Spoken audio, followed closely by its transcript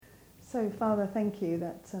So, Father, thank you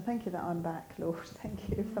that I'm back, Lord. Thank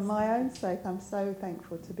you for my own sake. I'm so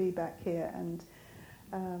thankful to be back here and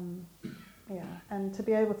and to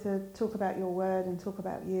be able to talk about your word and talk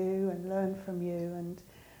about you and learn from you.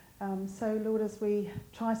 And so, Lord, as we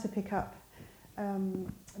try to pick up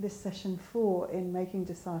this session 4 in making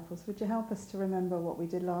disciples, would you help us to remember what we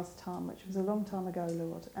did last time, which was a long time ago,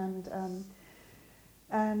 Lord,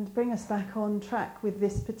 and bring us back on track with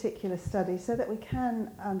this particular study so that we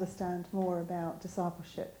can understand more about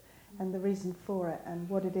discipleship and the reason for it and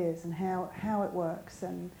what it is and how it works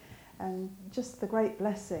and just the great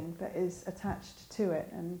blessing that is attached to it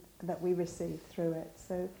and that we receive through it.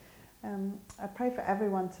 So I pray for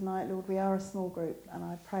everyone tonight, Lord. We are a small group, and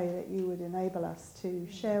I pray that you would enable us to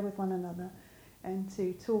share with one another and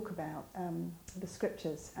to talk about the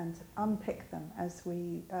scriptures and to unpick them as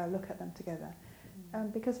we look at them together.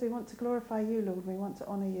 Because we want to glorify you, Lord. We want to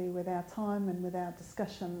honour you with our time and with our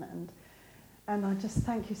discussion. And I just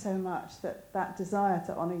thank you so much that desire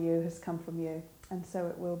to honour you has come from you. And so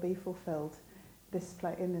it will be fulfilled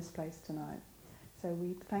in this place tonight. So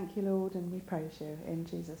we thank you, Lord, and we praise you in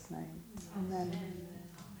Jesus' name. Amen.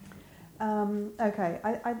 Okay,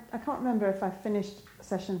 I can't remember if I finished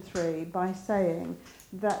session 3 by saying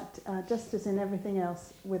that just as in everything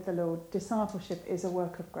else with the Lord, discipleship is a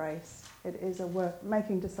work of grace. It is a work,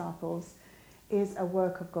 making disciples is a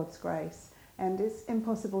work of God's grace. And it's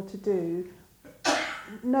impossible to do.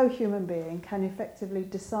 No human being can effectively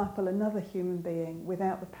disciple another human being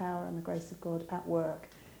without the power and the grace of God at work.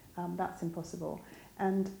 That's impossible.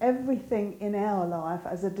 And everything in our life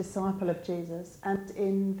as a disciple of Jesus and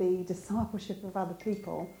in the discipleship of other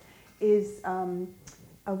people is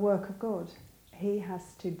a work of God. He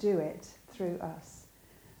has to do it through us.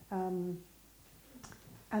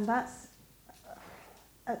 And that's,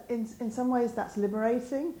 in some ways that's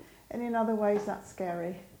liberating, and in other ways that's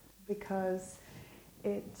scary, because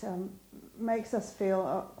it makes us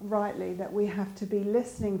feel rightly that we have to be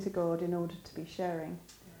listening to God in order to be sharing.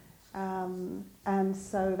 And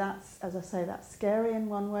so that's, as I say, that's scary in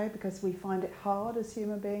one way because we find it hard as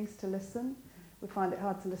human beings to listen. We find it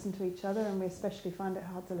hard to listen to each other, and we especially find it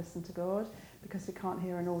hard to listen to God because we can't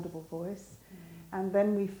hear an audible voice. And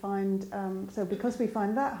then we find, so because we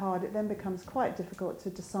find that hard, it then becomes quite difficult to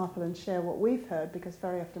disciple and share what we've heard, because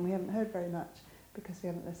very often we haven't heard very much because we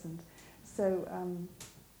haven't listened. So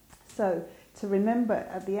to remember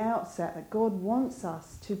at the outset that God wants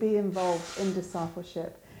us to be involved in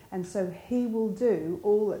discipleship, and so he will do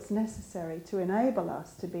all that's necessary to enable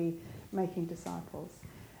us to be making disciples.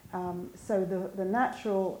 So the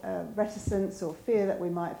natural reticence or fear that we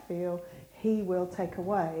might feel, he will take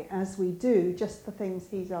away as we do just the things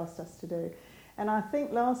he's asked us to do. And I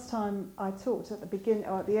think last time I talked at the beginning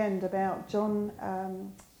or at the end about John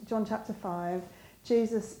chapter 5,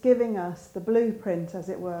 Jesus giving us the blueprint, as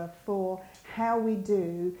it were, for how we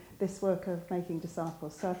do this work of making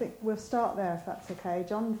disciples. So I think we'll start there, if that's okay.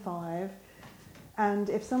 John 5. And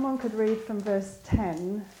if someone could read from verse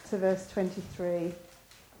 10 to verse 23,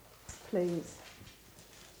 please.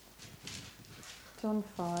 John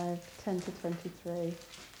 5, 10 to 23.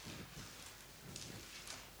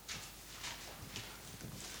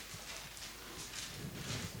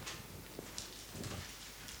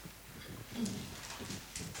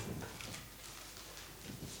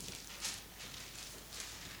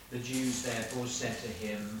 The Jews therefore said to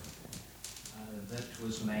him that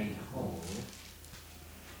was made whole,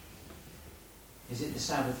 "Is it the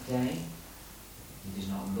Sabbath day? It is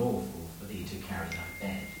not lawful for thee to carry thy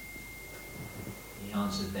bed." He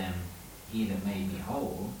answered them, "He that made me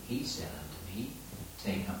whole, he said unto me,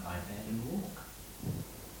 Take up thy bed and walk."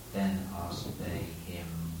 Then asked they him,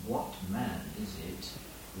 "What man is it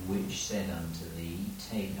which said unto thee,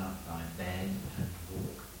 Take up thy bed and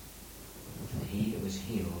walk?" And he that was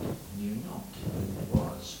healed knew not who it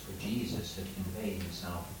was, for Jesus had conveyed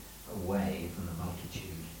himself away from the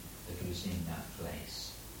multitude that was in that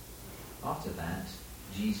place. After that,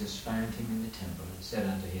 Jesus found him in the temple and said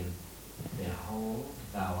unto him, "Behold,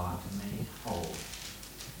 thou art made whole.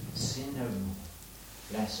 Sin no more,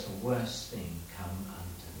 lest a worse thing come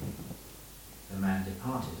unto thee." The man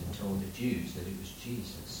departed and told the Jews that it was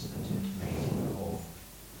Jesus that had made him whole.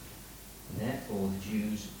 Therefore the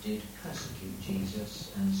Jews did persecute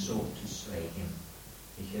Jesus and sought to slay him,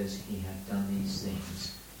 because he had done these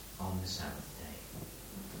things on the Sabbath day.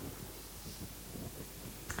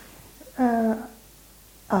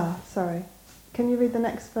 Sorry. Can you read the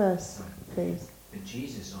next verse, please? But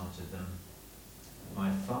Jesus answered them, "My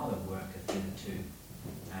Father worketh hitherto,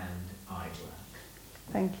 and I work."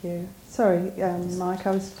 Thank you. Sorry, Mike,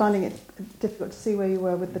 I was finding it difficult to see where you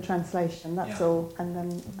were with the translation, that's all. And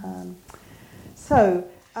then,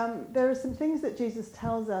 there are some things that Jesus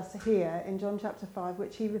tells us here in John chapter 5,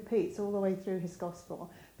 which he repeats all the way through his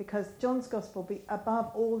gospel, because John's gospel,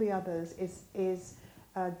 above all the others, is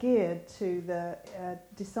geared to the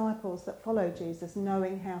disciples that follow Jesus,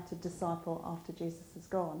 knowing how to disciple after Jesus is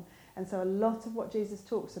gone. And so a lot of what Jesus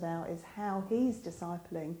talks about is how he's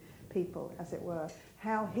discipling people, as it were,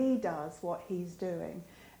 how he does what he's doing.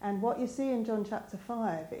 And what you see in John chapter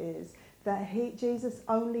 5 is that Jesus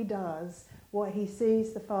only does what he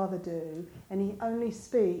sees the Father do, and he only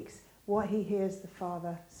speaks what he hears the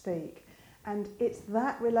Father speak. And it's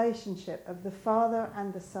that relationship of the Father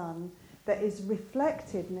and the Son that is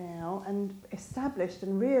reflected now and established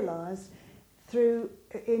and realised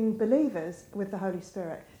in believers with the Holy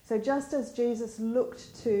Spirit. So just as Jesus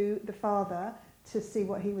looked to the Father to see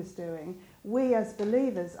what he was doing, we as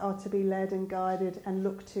believers are to be led and guided and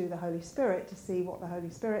look to the Holy Spirit to see what the Holy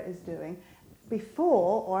Spirit is doing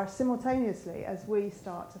before or simultaneously as we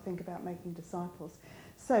start to think about making disciples.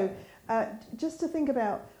 So just to think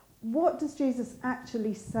about, what does Jesus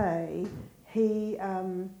actually say he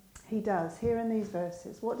does here in these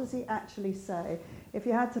verses? What does he actually say? If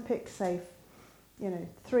you had to pick, say,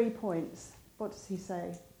 3 points, what does he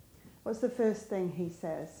say? What's the first thing he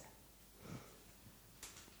says?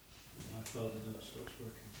 My Father never stops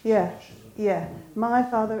working. Yeah. My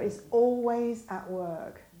Father is always at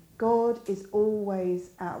work. God is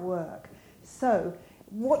always at work. So,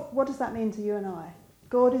 what does that mean to you and I?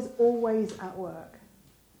 God is always at work.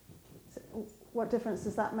 So what difference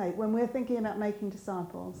does that make? When we're thinking about making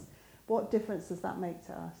disciples, what difference does that make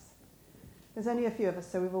to us? There's only a few of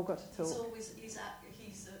us, so we've all got to talk. He's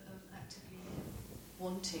actively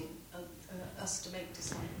wanting us to make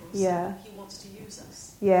disciples. Yeah. He wants to use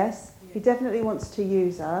us. Yes, he definitely wants to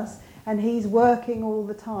use us, and he's working all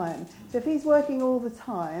the time. So if he's working all the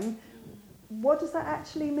time, what does that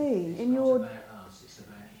actually mean? It's not about us, it's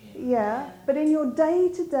about him. Yeah, but in your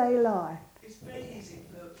day-to-day life. It's very easy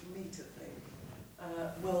for me to think,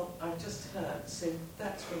 well, I've just heard, so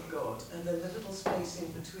that's from God, and then the little space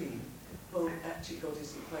in between, well, actually God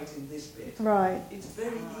isn't quite in this bit. Right. It's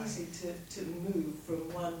very easy to move from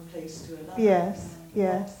one place to another. Yes.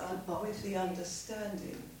 But with the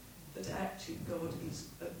understanding that actually God is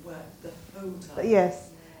at work the whole time. Yes.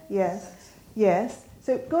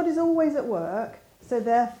 So God is always at work, so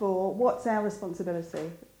therefore, what's our responsibility?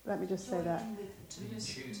 Let me just say that.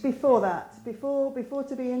 Before that, before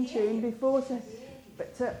to be in tune,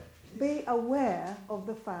 but to be aware of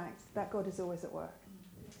the fact that God is always at work.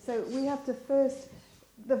 So we have to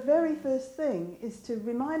the very first thing is to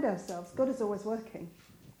remind ourselves God is always working.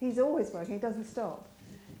 He's always working, he doesn't stop.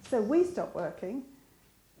 So we stop working,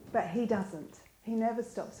 but he doesn't. He never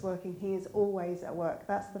stops working, he is always at work.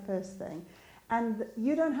 That's the first thing. And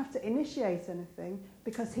you don't have to initiate anything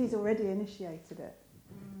because he's already initiated it.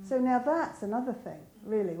 So now that's another thing,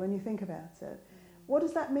 really, when you think about it. What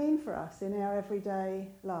does that mean for us in our everyday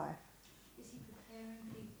life? Is he preparing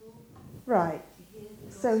people? Right.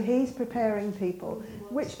 So he's preparing people.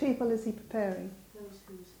 Which people is he preparing? Those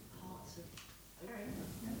whose hearts are...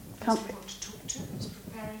 Those we want to talk to. He's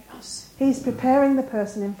preparing us. He's preparing the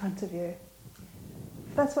person in front of you.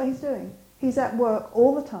 That's what he's doing. He's at work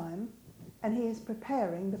all the time, and he is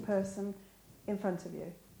preparing the person in front of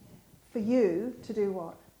you. For you to do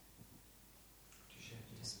what?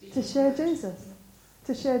 To share Jesus.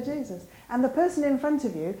 To share Jesus. And the person in front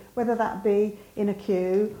of you, whether that be in a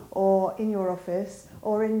queue or in your office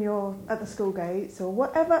or at the school gates or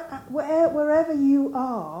wherever you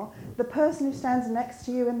are, the person who stands next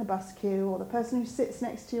to you in the bus queue or the person who sits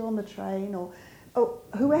next to you on the train or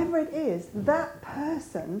whoever it is, that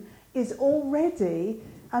person is already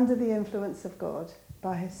under the influence of God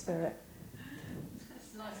by his Spirit.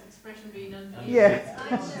 That's a nice expression, being under the Yeah.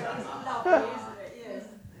 influence. It's lovely, isn't it? Yes.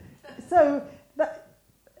 So,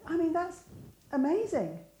 that's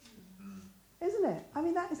amazing, isn't it? I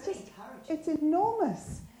mean, that is just, it's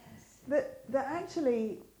enormous that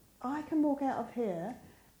actually I can walk out of here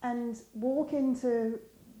and walk into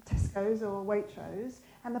Tesco's or Waitrose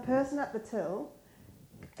and the person at the till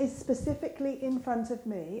is specifically in front of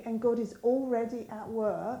me and God is already at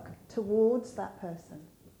work towards that person.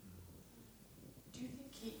 Do you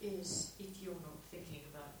think he is, if you're not thinking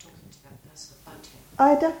about talking to that person about him?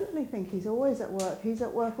 I definitely think he's always at work. He's at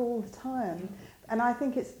work all the time. And I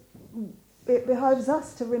think it behoves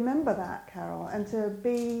us to remember that, Carol, and to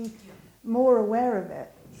be more aware of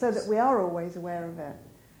it so that we are always aware of it.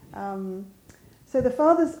 So the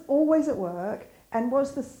Father's always at work. And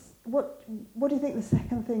what's what do you think the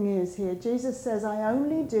second thing is here? Jesus says, I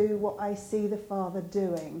only do what I see the Father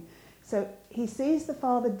doing. So he sees the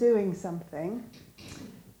Father doing something,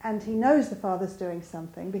 and he knows the Father's doing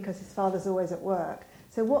something because his Father's always at work.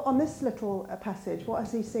 So what on this little passage, what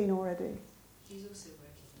has he seen already? He's also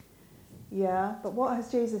working. Yeah, but what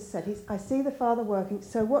has Jesus said? I see the Father working.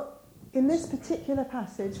 So what in this particular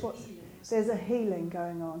passage, there's a healing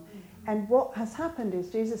going on. And what has happened is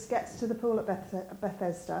Jesus gets to the pool at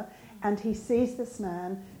Bethesda, and he sees this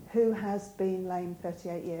man who has been lame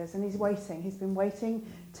 38 years, and he's waiting. He's been waiting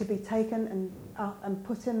to be taken and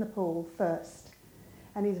put in the pool first.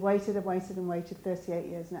 And he's waited and waited and waited 38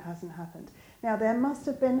 years, and it hasn't happened. Now, there must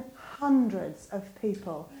have been hundreds of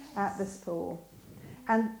people at this pool.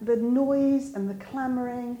 And the noise and the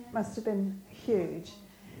clamouring must have been huge.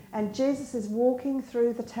 And Jesus is walking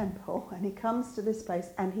through the temple, and he comes to this place,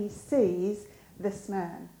 and he sees this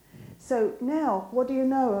man. So now, what do you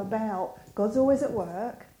know about God's always at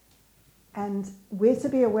work, and we're to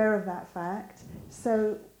be aware of that fact.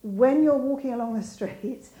 So when you're walking along the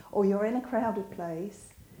street, or you're in a crowded place,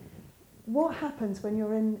 what happens when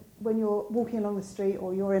you're walking along the street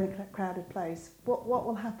or you're in a crowded place? What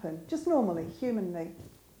will happen? Just normally, humanly.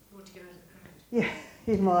 You want to get out of the crowd?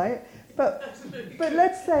 Yeah, you might. But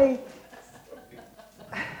let's say,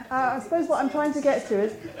 I suppose what I'm trying to get to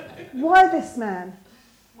is, why this man?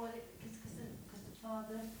 Well, because the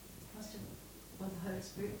Father must have won the Holy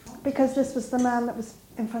Spirit from. Because this was the man that was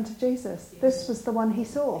in front of Jesus. Yes. This was the one he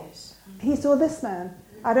saw. Yes. He saw this man.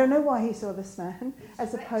 I don't know why he saw this man,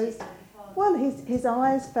 as opposed... Well, his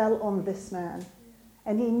eyes fell on this man,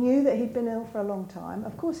 and he knew that he'd been ill for a long time.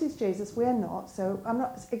 Of course, he's Jesus, we're not, so I'm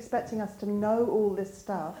not expecting us to know all this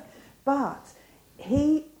stuff. But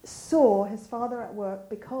he saw his Father at work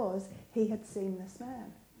because he had seen this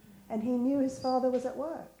man, and he knew his Father was at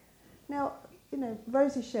work. Now,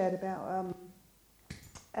 Rosie shared about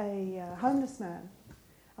a homeless man.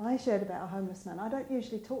 I shared about a homeless man. I don't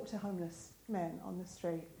usually talk to homeless men on the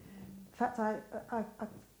street. In fact, I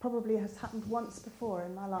probably has happened once before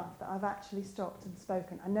in my life that I've actually stopped and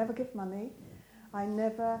spoken. I never give money.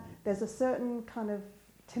 There's a certain kind of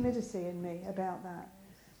timidity in me about that.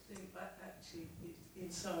 Actually, in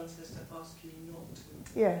science, they have to ask you not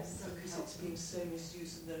to. Yes. Because it's been so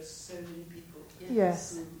misused, and there's so many people.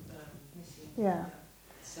 Yes. Who, yeah.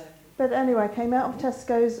 Sadly. But anyway, I came out of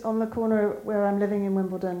Tesco's on the corner where I'm living in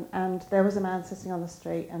Wimbledon, and there was a man sitting on the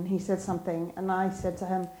street, and he said something, and I said to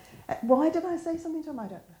him, why did I say something to him? I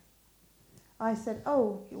don't know. I said,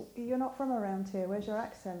 oh, you're not from around here. Where's your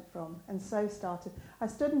accent from? And so started. I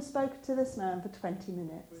stood and spoke to this man for 20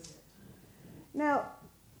 minutes. Now,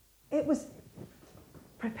 it was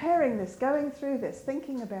preparing this, going through this,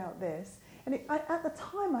 thinking about this. And at the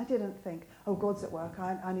time, I didn't think, oh, God's at work.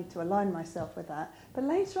 I need to align myself with that. But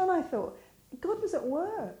later on, I thought, God was at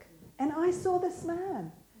work. And I saw this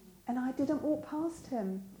man. And I didn't walk past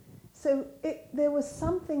him. So there was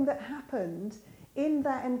something that happened in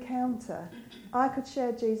that encounter. I could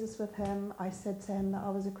share Jesus with him. I said to him that I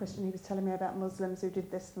was a Christian. He was telling me about Muslims who did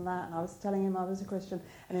this and that, and I was telling him I was a Christian.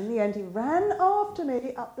 And in the end, he ran after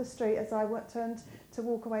me up the street as I turned to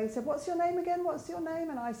walk away. He said, what's your name again? What's your name?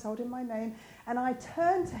 And I told him my name. And I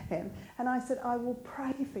turned to him and I said, I will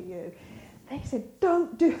pray for you. And he said,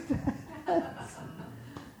 don't do that.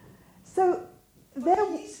 So...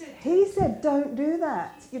 He said, don't do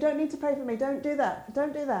that. You don't need to pray for me. Don't do that.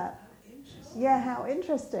 Don't do that. Yeah, how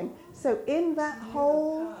interesting. So in that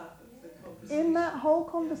whole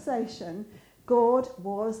conversation, God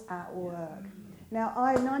was at work. Now,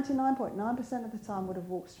 I 99.9% of the time would have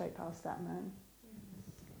walked straight past that man.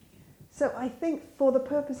 So I think for the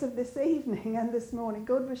purpose of this evening and this morning,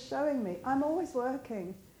 God was showing me, I'm always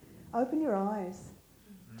working. Open your eyes.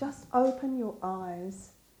 Just open your eyes.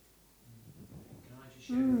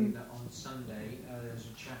 Share with you that on Sunday there was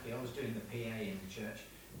a chappie. I was doing the PA in the church,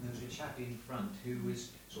 and there was a chappie in front who was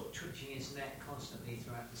sort of twitching his neck constantly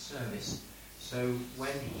throughout the service. So when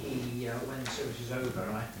the service was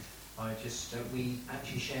over, we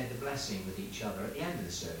actually shared the blessing with each other at the end of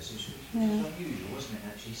the service, which was unusual, wasn't it?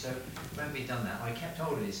 Actually, so when we'd done that, I kept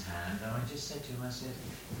hold of his hand, and I just said to him, I said,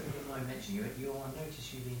 I mentioned you. I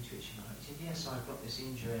noticed you've been twitching. He said, yes, I've got this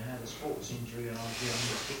injury. I had a sports injury, and I'm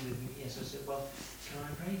this with me. Yes, I said, well, can I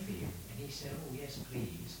pray for you? And he said, oh, yes,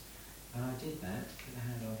 please. And I did that, put a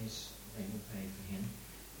hand on his leg and prayed for him.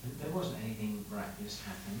 And there wasn't anything miraculous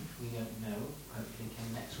happened. We don't know. Hopefully come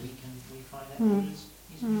next week and we find out he's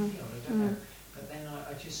been healed. I don't know. But then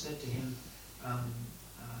I just said to him,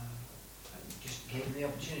 just gave him the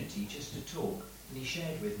opportunity just to talk. And he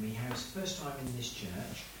shared with me how it's the first time in this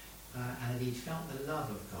church and he'd felt the love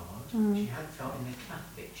of God, which he had felt in the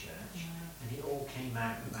Catholic Church, and it all came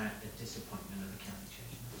out about the disappointment of the Catholic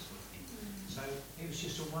Church and that sort of thing. So it was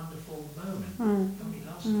just a wonderful moment. It only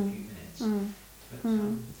lasted a few minutes. But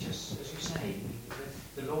just as you say,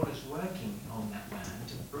 the Lord is working on that man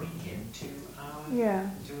to bring him to a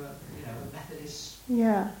Methodist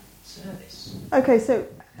service. Okay, so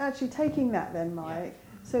actually taking that then, Mike.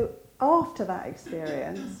 So after that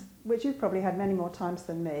experience, which you've probably had many more times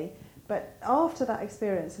than me, but after that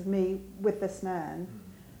experience of me with this man,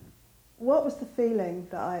 what was the feeling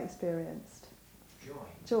that I experienced?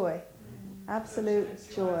 Joy. Absolute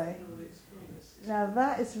joy. Now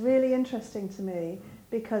that is really interesting to me,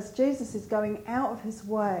 because Jesus is going out of his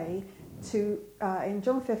way to, in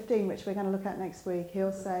John 15, which we're going to look at next week,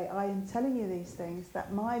 he'll say, I am telling you these things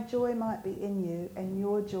that my joy might be in you and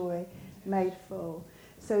your joy made full.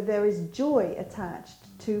 So there is joy attached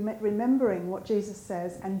to remembering what Jesus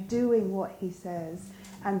says and doing what he says,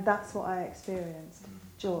 and that's what I experienced,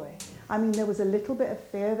 joy. I mean, there was a little bit of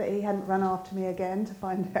fear that he hadn't run after me again to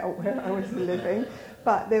find out where I was living,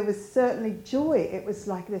 but there was certainly joy. It was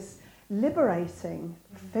like this liberating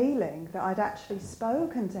feeling that I'd actually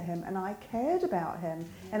spoken to him and I cared about him,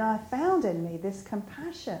 and I found in me this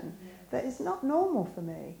compassion that is not normal for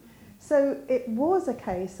me. So it was a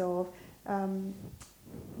case of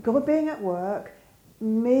God being at work,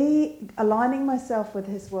 me aligning myself with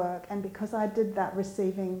his work, and because I did that,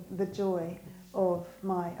 receiving the joy of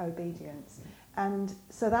my obedience. And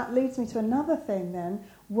so that leads me to another thing then.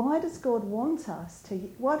 Why does he want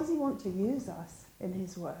to use us in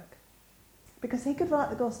his work? Because he could write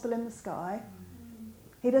the gospel in the sky.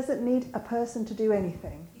 He doesn't need a person to do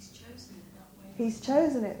anything. He's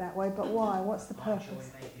chosen it that way, but why? What's the purpose? Our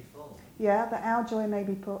joy may be full. Yeah, that our joy may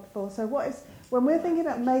be full. So when we're thinking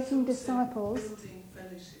about making disciples... Building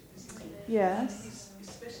fellowship, isn't it? Yes. And he's,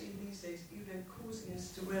 especially in these days, causing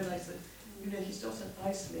us to realise that, he's not an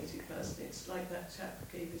isolated person. It's like that chap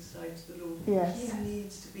who gave his life to the Lord. Yes. He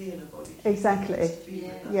needs to be in a body. Exactly. He needs to be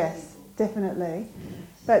with other Yes, people. definitely.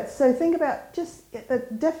 But so think about,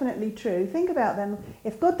 definitely true, think about then,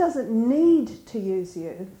 if God doesn't need to use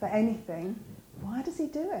you for anything, why does he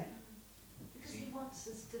do it? Because he wants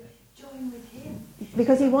us to join with him.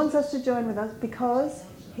 Because he wants us to join with us, because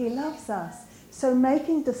he loves us. So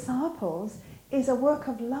making disciples is a work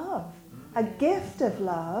of love, a gift of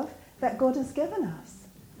love that God has given us.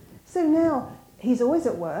 So now, he's always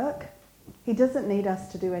at work. He doesn't need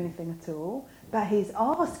us to do anything at all, but he's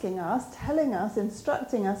asking us, telling us,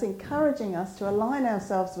 instructing us, encouraging us to align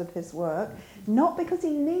ourselves with his work, not because he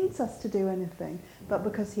needs us to do anything, but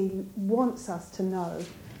because he wants us to know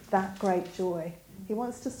that great joy. He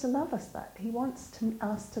wants us to love us that. He wants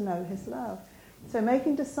us to know his love. So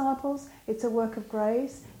making disciples, it's a work of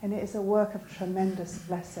grace, and it is a work of tremendous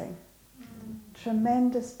blessing.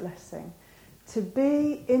 Tremendous blessing. To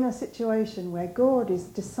be in a situation where God is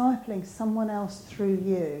discipling someone else through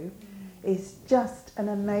you is just an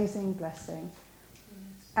amazing blessing.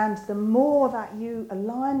 And the more that you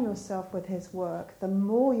align yourself with his work, the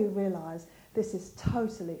more you realise this is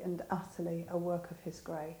totally and utterly a work of his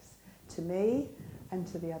grace to me and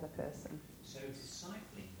to the other person. So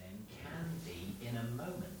discipling then can be in a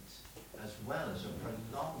moment as well as a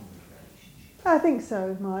prolonged relationship. I think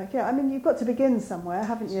so, Mike. Yeah, I mean, you've got to begin somewhere,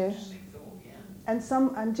 haven't you? Interesting thought,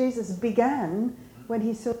 yeah. And Jesus began when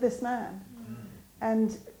he saw this man.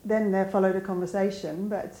 And then there followed a conversation,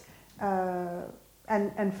 but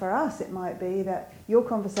and for us it might be that your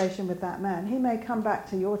conversation with that man, he may come back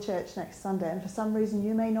to your church next Sunday, and for some reason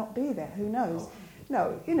you may not be there. Who knows?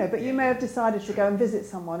 No, but you may have decided to go and visit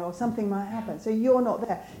someone, or something might happen, so you're not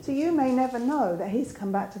there. So you may never know that he's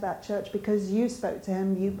come back to that church because you spoke to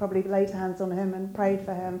him, you probably laid hands on him and prayed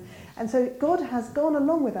for him. And so God has gone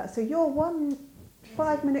along with that. So your 1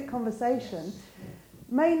 5-minute conversation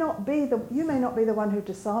may not be you may not be the one who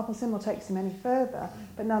disciples him or takes him any further,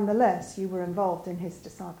 but nonetheless you were involved in his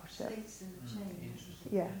discipleship.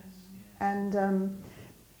 Yeah. And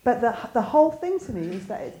but the whole thing to me is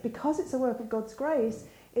that because it's a work of God's grace,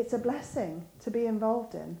 it's a blessing to be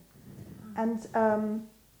involved in. And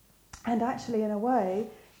actually, in a way,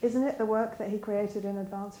 isn't it the work that he created in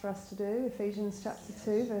advance for us to do? Ephesians chapter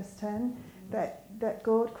 2, verse 10, that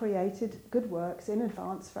God created good works in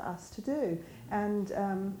advance for us to do. And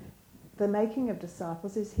the making of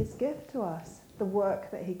disciples is his gift to us. The work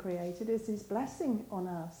that he created is his blessing on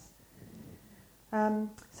us.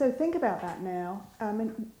 So think about that now.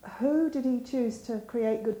 Who did he choose to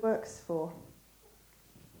create good works for?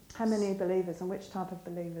 How many believers, and which type of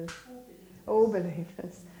believers? All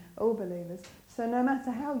believers. All believers. So no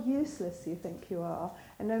matter how useless you think you are,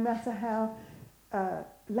 and no matter how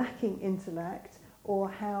lacking intellect, or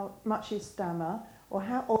how much you stammer, or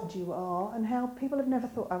how odd you are, and how people have never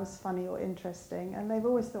thought I was funny or interesting, and they've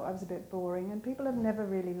always thought I was a bit boring, and people have never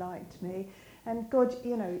really liked me. And God,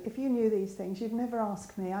 you know, if you knew these things, you'd never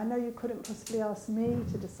ask me. I know you couldn't possibly ask me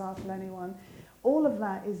to disciple anyone. All of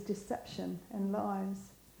that is deception and lies.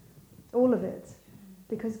 All of it.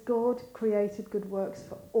 Because God created good works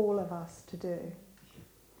for all of us to do.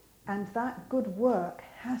 And that good work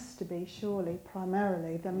has to be surely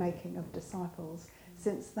primarily the making of disciples,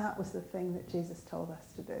 since that was the thing that Jesus told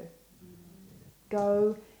us to do.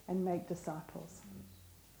 Go and make disciples.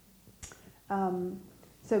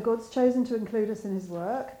 So God's chosen to include us in his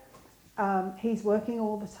work. He's working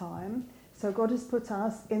all the time. So God has put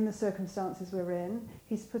us in the circumstances we're in.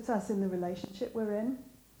 He's put us in the relationship we're in.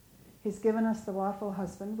 He's given us the wife or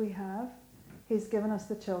husband we have. He's given us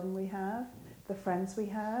the children we have, the friends we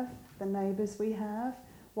have, the neighbours we have.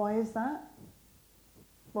 Why is that?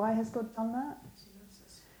 Why has God done that?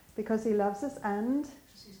 Because he loves us, and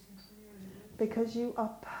because you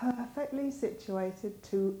are perfectly situated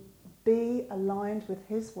to be aligned with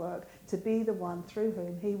his work, to be the one through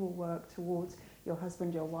whom he will work towards your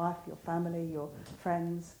husband, your wife, your family, your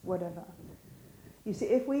friends, whatever. You see,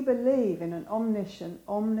 if we believe in an omniscient,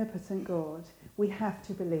 omnipotent God, we have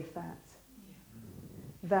to believe that.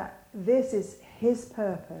 That this is his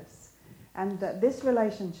purpose, and that this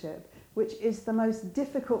relationship, which is the most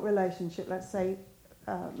difficult relationship, let's say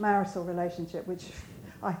marital relationship, which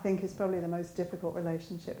I think is probably the most difficult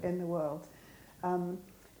relationship in the world.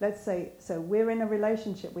 Let's say, so we're in a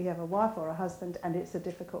relationship, we have a wife or a husband, and it's a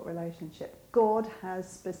difficult relationship. God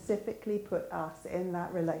has specifically put us in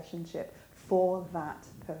that relationship for that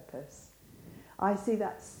purpose. I see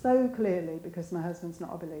that so clearly because my husband's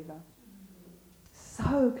not a believer.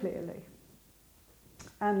 So clearly.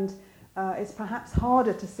 And it's perhaps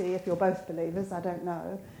harder to see if you're both believers, I don't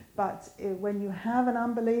know. But when you have an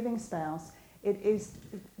unbelieving spouse, it is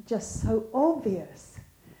just so obvious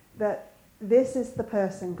that this is the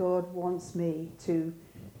person God wants me to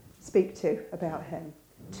speak to about him,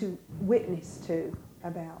 to witness to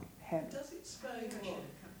about him. Does it spur you on?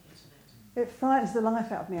 It frightens the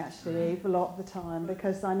life out of me, actually, a lot of the time,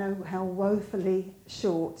 because I know how woefully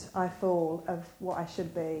short I fall of what I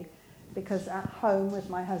should be. Because at home with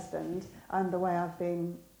my husband, I'm the way I've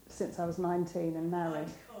been since I was 19 and married.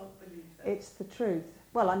 I can't believe that. It's the truth.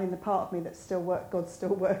 Well, I mean, the part of me that's still God's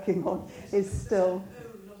still working on is still...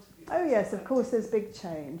 Oh yes, of course there's big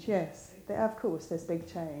change, yes. Of course there's big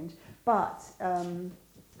change. But,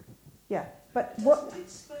 yeah. But what... Doesn't it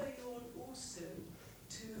spur you on also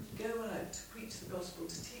to go out, to preach the gospel,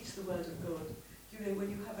 to teach the word of God? You know, when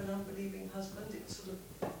you have an unbelieving husband, it sort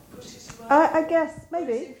of pushes you out. I guess,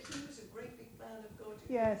 maybe. If he was a great big man of God,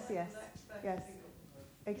 you Yes, might yes, relax back yes. and think,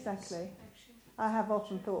 oh, Exactly. I have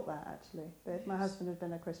often thought that, actually. That if my husband had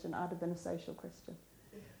been a Christian, I'd have been a social Christian.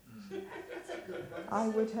 I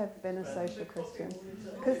would have been a social Christian.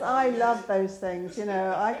 Because I love those things, you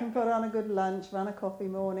know. I can put on a good lunch, run a coffee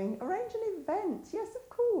morning, arrange an event. Yes, of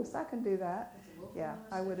course, I can do that. Yeah,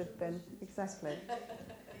 I would have been, exactly.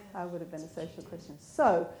 I would have been a social Christian.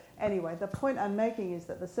 So, anyway, the point I'm making is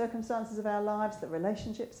that the circumstances of our lives, the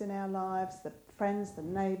relationships in our lives, the friends, the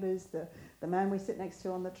neighbours, the man we sit next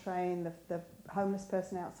to on the train, the homeless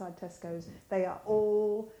person outside Tesco's, they are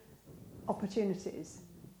all opportunities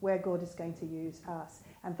where God is going to use us.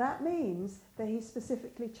 And that means that he's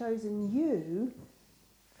specifically chosen you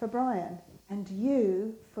for Brian, and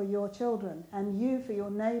you for your children, and you for your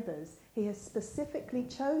neighbours. He has specifically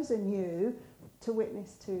chosen you to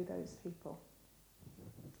witness to those people.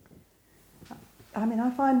 I mean, I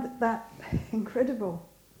find that incredible.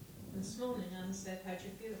 This morning Anne said, how do you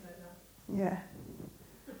feel about that? Yeah.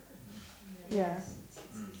 Yeah. It's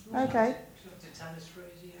Okay. To tell us,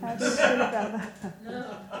 Rosie. How do you feel about that?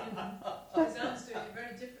 No, because Anne's doing it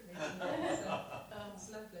very differently tonight, so it's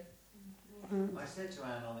lovely. I said to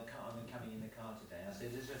Anne on coming in the car today, I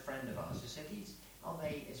said, there's a friend of ours who said, are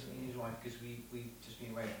they, it's his wife, because we've just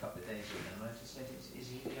been away a couple of days with them, and I just said,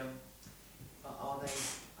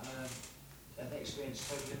 have they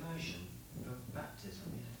experienced total immersion from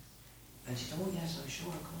baptism, you know? And she said, oh yes, I'm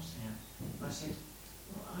sure, of course they have. And I said,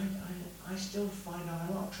 well, I still find I have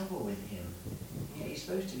a lot of trouble with him. Yeah, he's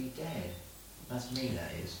supposed to be dead. That's me,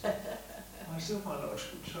 that is. I still find a lot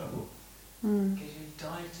of trouble. Because you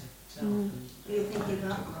died to self. You're thinking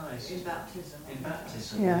that Christ. in baptism. In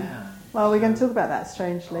baptism, Yeah. yeah. Well, we're going to talk about that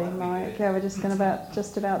strangely, Mike. Yeah, we're just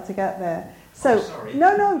about to get there. So, sorry.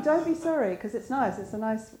 no, don't be sorry, because it's nice. It's a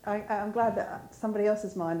nice. I'm glad that somebody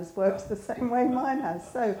else's mind has worked the same way mine has.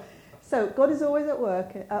 So God is always at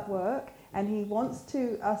work, And he wants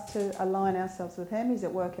us to align ourselves with him. He's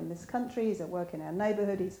at work in this country, he's at work in our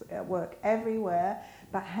neighbourhood, he's at work everywhere.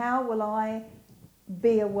 But how will I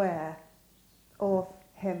be aware of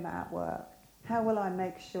him at work? How will I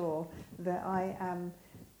make sure that I am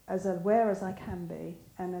as aware as I can be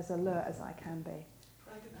and as alert as I can be?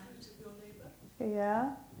 Dragon fruit of your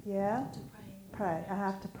neighbour. Yeah. Pray. I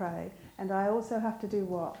have to pray. And I also have to do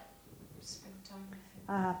what? Spend time with him.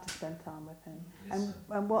 I have to spend time with him.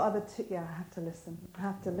 And what other I have to listen. I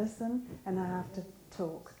have to listen and I have to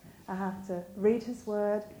talk. I have to read his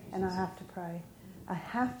word and I have to pray. I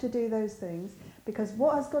have to do those things because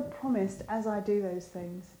what has God promised as I do those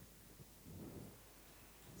things?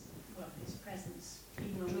 Well, his presence.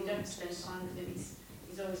 Even when we don't spend time with him,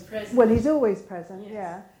 he's always present. Well, he's always present, Yes.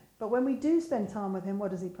 yeah. But when we do spend time with him,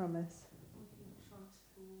 what does he promise?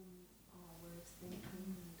 Transform our way of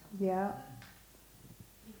thinking. Yeah,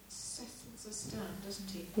 He settles us down, doesn't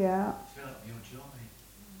he? yeah, Fill up your joy.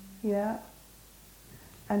 yeah.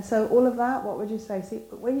 And so all of that, what would you say? See,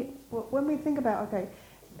 when we think about, okay,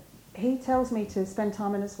 he tells me to spend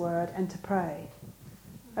time in his word and to pray.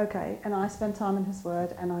 Okay, and I spend time in his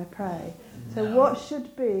word and I pray. So No. what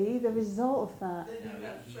should be the result of that? Then you No,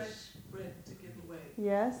 have he's- fresh bread to give away.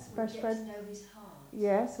 Yes, fresh We'll bread. get to know his heart.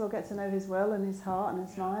 Yes, we'll get to know his will and his heart and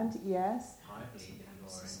his mind. Yes. I believe that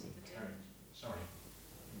you're encouraged. Sorry.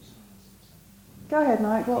 Go ahead,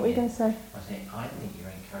 Mike. What were you going to say? I think you're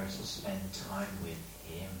encouraged to spend time with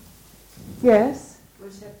him. Yes.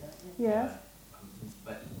 We've said that, yeah. Yes.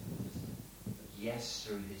 But yes,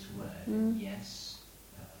 through his word, Mm. yes,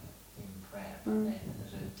 in prayer, but Mm. then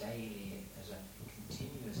as a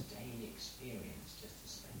continuous daily experience, just to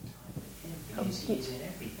spend time with him, because he's in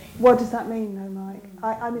everything. What does that mean, though, Mike?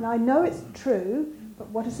 I mean, I know it's true, but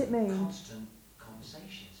what does it mean? Constant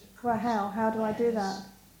conversations. Well, how? How do I do that?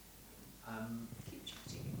 Keep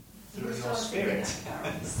chatting. Through your spirit.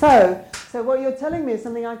 So what you're telling me is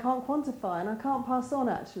something I can't quantify and I can't pass on,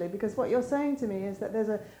 actually, because what you're saying to me is that there's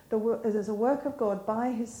a work of God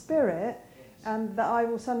by his Spirit and that I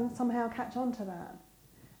will somehow catch on to that.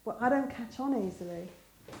 Well, I don't catch on easily.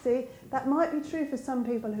 See, that might be true for some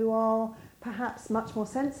people who are perhaps much more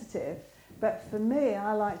sensitive, but for me,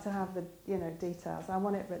 I like to have the details. I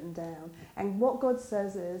want it written down. And what God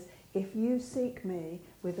says is, if you seek me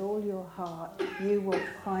with all your heart, you will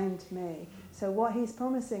find me. So what he's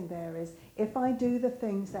promising there is, if I do the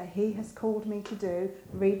things that he has called me to do,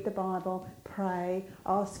 read the Bible, pray,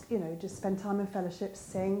 ask, just spend time in fellowship,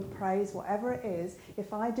 sing, praise, whatever it is,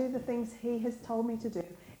 if I do the things he has told me to do,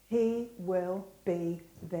 he will be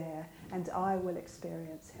there and I will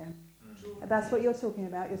experience him. That's what you're talking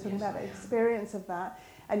about. You're talking about the experience of that.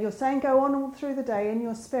 And you're saying go on all through the day in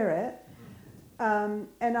your spirit. And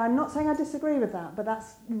I'm not saying I disagree with that, but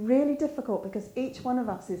that's really difficult because each one of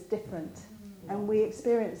us is different and we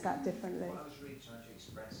experience that differently. What I was really trying to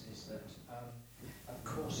express is that, of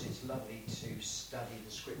course, it's lovely to study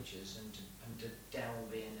the scriptures and to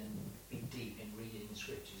delve in and be deep in reading the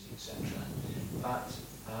scriptures, etc. But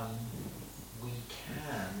we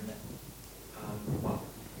can,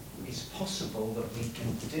 it's possible that we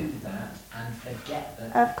can do that and forget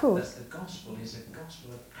that, Of course. that the gospel is a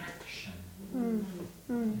gospel of action. Mm.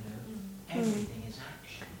 Mm. Everything is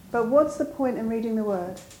action. But what's the point in reading the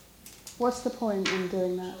word? What's the point in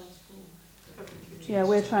doing that? Yeah,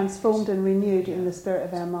 we're transformed and renewed in the spirit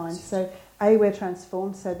of our mind. So, we're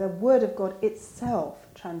transformed, so the word of God itself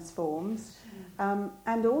transforms.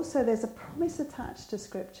 And also there's a promise attached to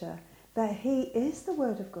Scripture that he is the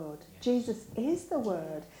word of God. Yes. Jesus is the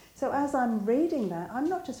word. So as I'm reading that, I'm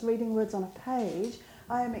not just reading words on a page,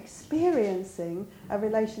 I am experiencing a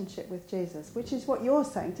relationship with Jesus, which is what you're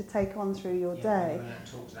saying to take on through your day. When I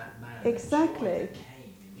talk to that man, Exactly. the joy that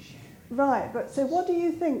came in sharing. Right, but so what do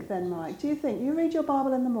you think then, Mike? Do you think you read your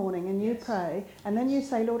Bible in the morning and you Yes. pray, and then you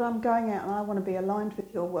say, Lord, I'm going out and I want to be aligned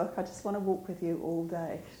with your work. I just want to walk with you all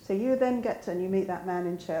day. So you then get to, and you meet that man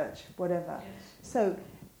in church, whatever. Yes. So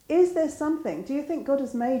is there something, do you think God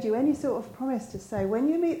has made you any sort of promise to say, when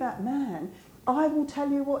you meet that man, I will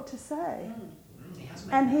tell you what to say? He has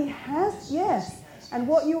made And he that. has, yes. And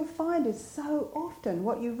what you'll find is so often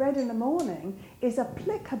what you read in the morning is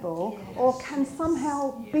applicable or can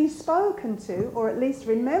somehow be spoken to or at least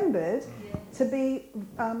remembered to be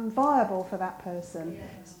viable for that person.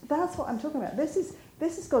 That's what I'm talking about. This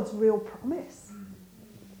is God's real promise.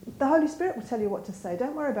 The Holy Spirit will tell you what to say.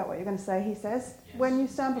 Don't worry about what you're going to say, he says. When you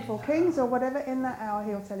stand before kings or whatever, in that hour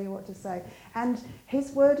he'll tell you what to say. And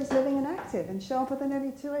his word is living and active and sharper than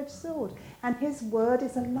any two-edged sword. And his word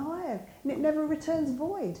is alive and it never returns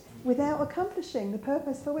void without accomplishing the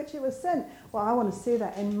purpose for which it was sent. Well, I want to see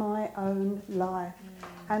that in my own life.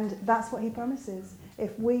 And that's what he promises.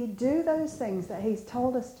 If we do those things that he's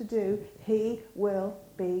told us to do, he will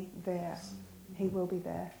be there. He will be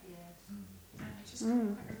there. And I just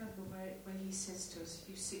can't quite remember where he says to us, if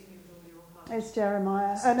you seek me with all your heart. It's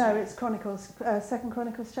Jeremiah. Oh no, it's Chronicles, 2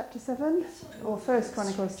 Chronicles chapter 7 or 1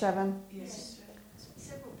 Chronicles 7. Yes.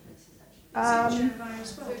 Several places actually. Is it Jeremiah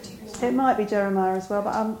as well? It might be Jeremiah as well,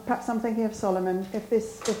 but perhaps I'm thinking of Solomon. If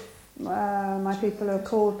my people are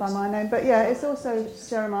called by my name, but yeah, it's also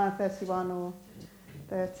Jeremiah 31 or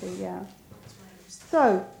 30. Yeah.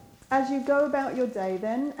 So, as you go about your day,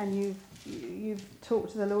 then, and you've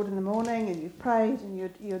talked to the Lord in the morning, and you've prayed, and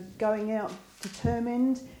you're going out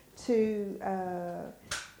determined to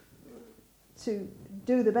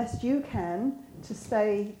do the best you can to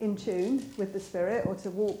stay in tune with the Spirit or to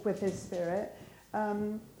walk with His Spirit,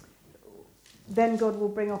 then God will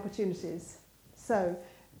bring opportunities. So,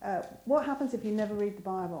 what happens if you never read the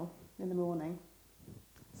Bible in the morning?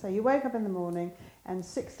 So you wake up in the morning and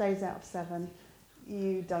 6 days out of 7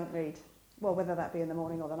 you don't read. Well, whether that be in the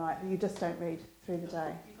morning or the night, you just don't read through the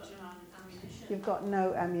day. You've got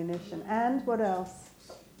no ammunition. And what else?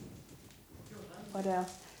 What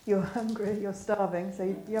else? You're hungry, you're starving, so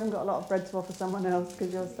you haven't got a lot of bread to offer someone else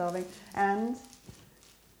because you're starving. And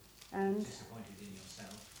disappointed in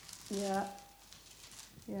yourself. Yeah.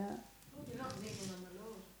 Well, you're not leaning on the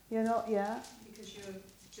Lord. You're not, Because you're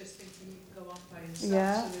just thinking you can go on by yourself,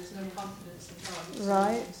 Yeah. so there's no confidence in God.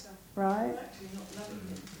 Right. Yourself. right. You're actually not loving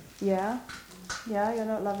Him. Yeah, you're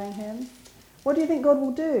not loving Him. What do you think God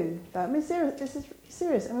will do? I mean, this is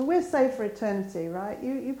serious. I mean, we're saved for eternity, right?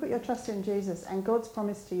 You put your trust in Jesus, and God's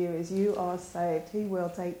promise to you is you are saved. He will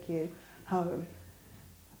take you home.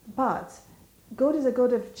 But God is a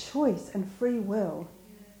God of choice and free will,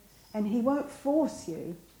 and He won't force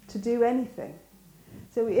you to do anything.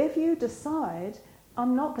 So if you decide,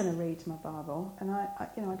 I'm not going to read my Bible, and I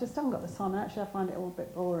just haven't got the time, and actually I find it all a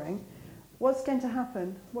bit boring, what's going to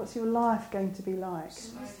happen? What's your life going to be like?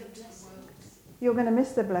 You're going to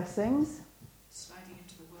miss the blessings. Sliding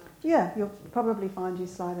into the world. Yeah, you'll probably find you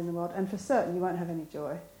slide in the world, and for certain you won't have any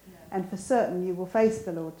joy. And for certain you will face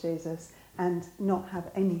the Lord Jesus and not have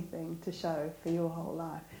anything to show for your whole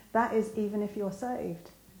life. That is even if you're saved.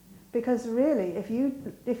 Because really, if you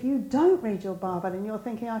don't read your Bible and you're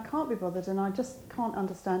thinking, I can't be bothered and I just can't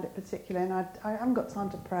understand it particularly and I haven't got time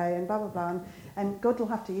to pray and blah, blah, blah, and God will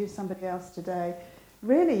have to use somebody else today,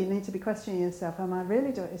 really you need to be questioning yourself, am I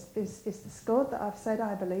really doing, is this God that I've said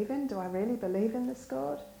I believe in, do I really believe in this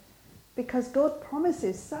God? Because God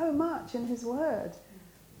promises so much in His Word.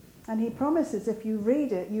 And He promises if you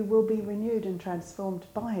read it, you will be renewed and transformed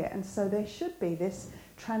by it. And so there should be this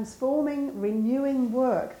transforming, renewing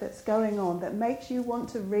work that's going on that makes you want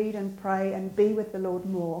to read and pray and be with the Lord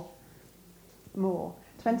more.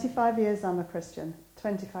 25 years I'm a Christian.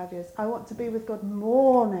 25 years. I want to be with God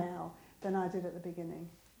more now than I did at the beginning.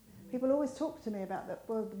 People always talk to me about that.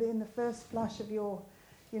 Well, in the first flush of your,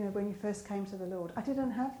 when you first came to the Lord. I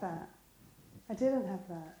didn't have that.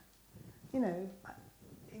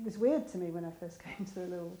 It was weird to me when I first came to the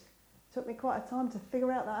Lord. It took me quite a time to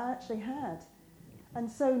figure out that I actually had. And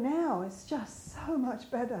so now it's just so much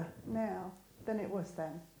better now than it was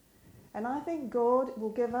then. And I think God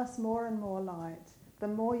will give us more and more light. The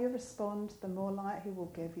more you respond, the more light He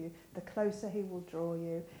will give you, the closer He will draw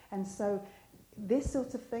you. And so this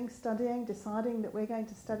sort of thing, studying, deciding that we're going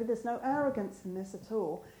to study, there's no arrogance in this at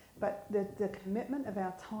all, but the commitment of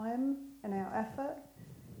our time and our effort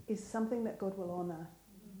is something that God will honour.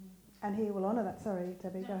 And He will honour that. Sorry,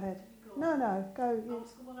 Debbie, go ahead. No, go.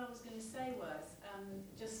 What I was going to say was,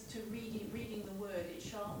 just to reading the Word, it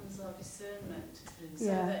sharpens our discernment, so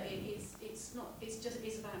that it's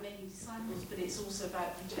about making disciples, but it's also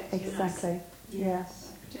about protecting us. Exactly.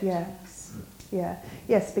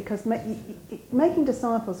 Yes, because making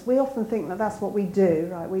disciples, we often think that that's what we do,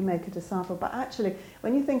 right? We make a disciple, but actually,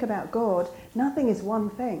 when you think about God, nothing is one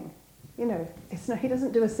thing. He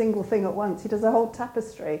doesn't do a single thing at once. He does a whole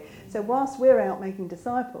tapestry. So whilst we're out making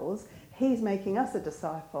disciples, He's making us a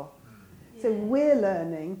disciple. So we're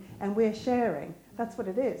learning and we're sharing. That's what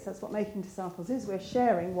it is. That's what making disciples is. We're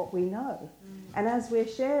sharing what we know. And as we're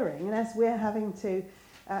sharing and as we're having to,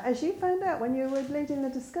 as you found out when you were leading the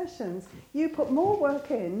discussions, you put more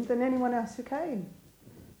work in than anyone else who came.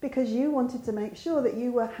 Because you wanted to make sure that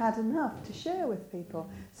you had enough to share with people.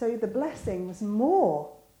 So the blessing was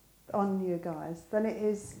more on you guys than it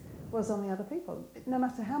was on the other people. No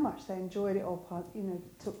matter how much they enjoyed it or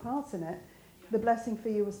took part in it, the blessing for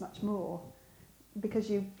you was much more because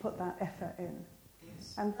you put that effort in.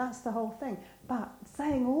 Yes. And that's the whole thing. But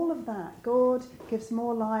saying all of that, God gives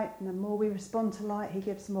more light, and the more we respond to light, He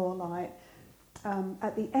gives more light.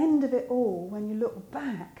 at the end of it all, when you look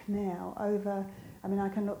back now over, I mean, I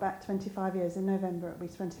can look back 25 years, in November it'll be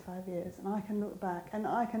 25 years, and I can look back and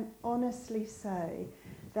I can honestly say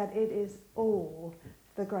that it is all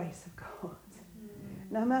the grace of God.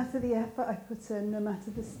 No matter the effort I put in, no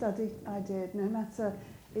matter the study I did, no matter,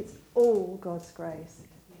 it's all God's grace.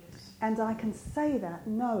 Yes. And I can say that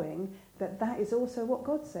knowing that that is also what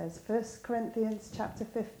God says. 1 Corinthians chapter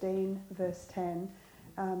 15, verse 10,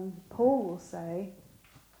 Paul will say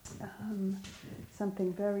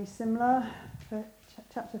something very similar.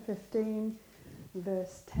 Chapter 15,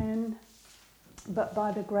 verse 10, but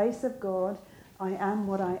by the grace of God I am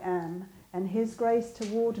what I am, and his grace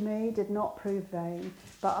toward me did not prove vain,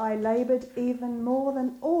 but I laboured even more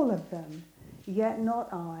than all of them, yet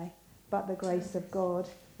not I, but the grace of God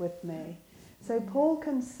with me. So Paul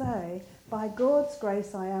can say, by God's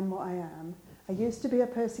grace I am what I am. I used to be a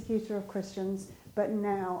persecutor of Christians, but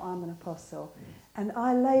now I'm an apostle. And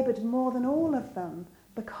I laboured more than all of them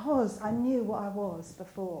because I knew what I was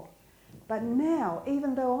before. But now,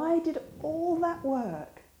 even though I did all that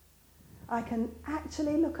work, I can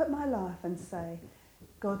actually look at my life and say,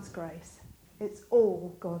 God's grace. It's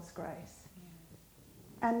all God's grace.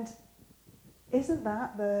 Yeah. And isn't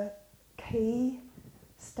that the key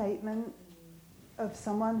statement of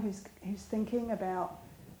someone who's thinking about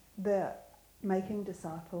the making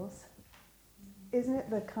disciples? Isn't it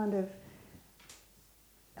the kind of,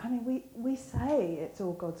 I mean, we say it's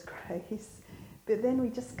all God's grace, but then we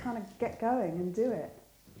just kind of get going and do it.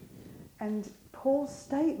 And Paul's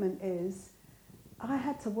statement is, I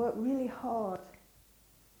had to work really hard.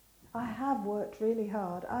 I have worked really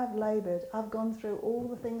hard. I've laboured. I've gone through all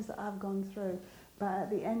the things that I've gone through. But at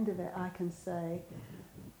the end of it, I can say,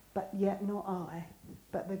 but yet not I,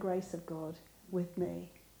 but the grace of God with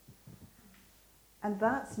me. And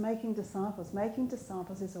that's making disciples. Making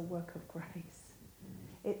disciples is a work of grace.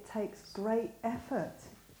 It takes great effort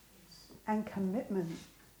and commitment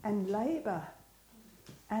and labour.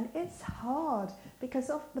 And it's hard because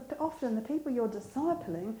often the people you're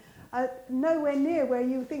discipling are nowhere near where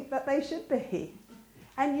you think that they should be.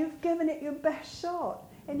 And you've given it your best shot.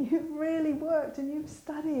 And you've really worked and you've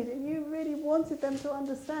studied and you really wanted them to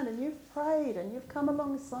understand. And you've prayed and you've come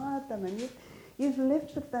alongside them and you've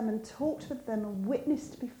lived with them and talked with them and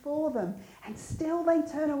witnessed before them. And still they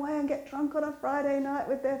turn away and get drunk on a Friday night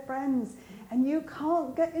with their friends. And you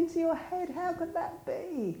can't get into your head, how could that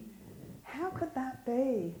be? How could that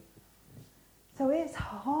be? So it's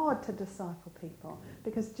hard to disciple people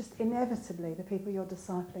because just inevitably the people you're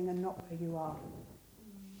discipling are not where you are.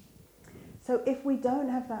 So if we don't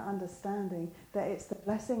have that understanding that it's the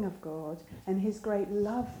blessing of God and his great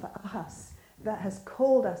love for us that has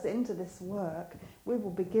called us into this work, we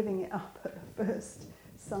will be giving it up at the first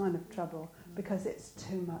sign of trouble because it's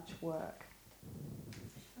too much work.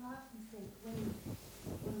 And I often think when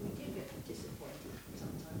we do get disappointed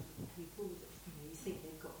sometimes with people that you think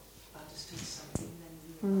they've got understood something, then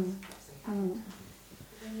you realise perhaps they haven't.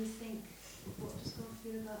 But then you think, what does God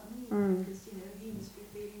feel about me? Because he must be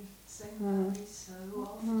feeling the same about me so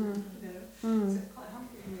often. So it's quite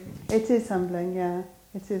humbling, really. It is humbling, yeah.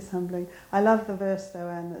 It is humbling. I love the verse though,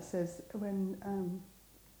 Anne, that says when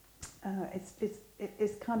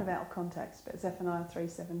it's kind of out of context, but Zephaniah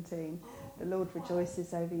 3:17, the Lord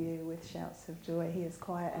rejoices over you with shouts of joy. He is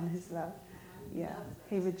quiet in his love. Yeah,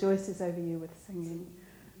 he rejoices over you with singing.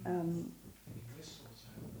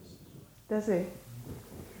 Does he?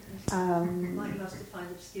 Mike loves to find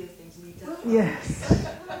obscure things and he does. Yes.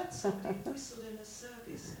 I heard somebody whistle in a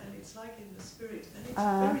service and it's like in the spirit and it's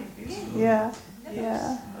very beautiful. Yeah. Yes.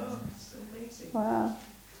 Yeah. Oh, it's amazing. Wow.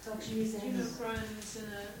 Brian was in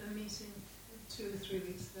a meeting 2 or 3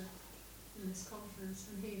 weeks ago in this conference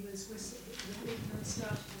and he was whistling. The meeting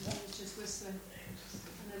started and he was just whistling.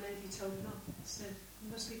 And the lady told him off, said,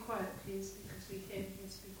 "You must be quiet, please, because we hear you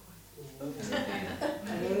to be quiet." He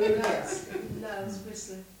loves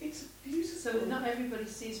whistling. It's beautiful. So not everybody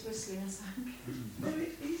sees whistling as No,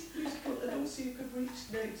 it is beautiful, and also you can reach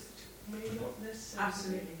notes that may not necessarily.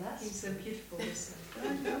 absolutely. He's a beautiful whistler. I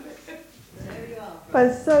love it. There you are.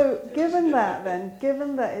 But so, given that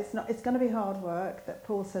it's going to be hard work, that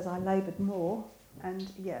Paul says, I laboured more, and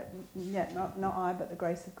not I, but the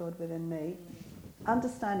grace of God within me.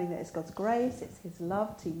 Understanding that it's God's grace, it's his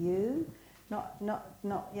love to you, not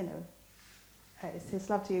it's his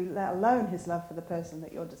love to you, let alone his love for the person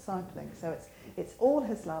that you're discipling. So it's all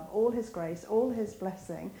his love, all his grace, all his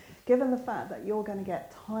blessing, given the fact that you're going to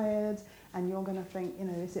get tired and you're going to think,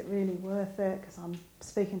 is it really worth it? Because I'm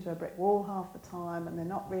speaking to a brick wall half the time and they're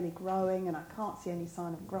not really growing and I can't see any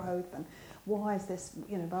sign of growth, and why is this,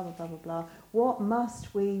 blah, blah, blah, blah, blah. What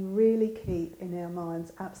must we really keep in our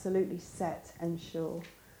minds absolutely set and sure?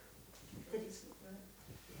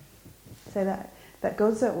 So that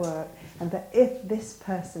God's at work, and that if this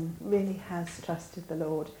person really has trusted the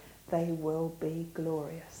Lord, they will be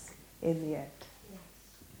glorious in the end. Yes.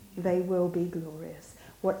 They will be glorious.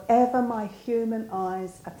 Whatever my human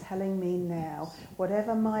eyes are telling me now,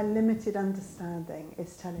 whatever my limited understanding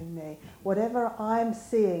is telling me, whatever I'm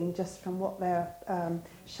seeing just from what they're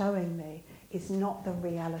showing me is not the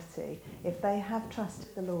reality. If they have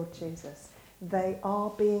trusted the Lord Jesus, they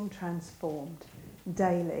are being transformed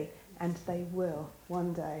daily, and they will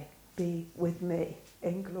one day be with me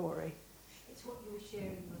in glory. It's what you were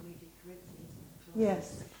sharing when we did Corinthians.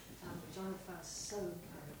 Yes. Which I found so encouraging.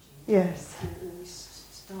 Yes. You always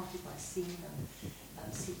started by seeing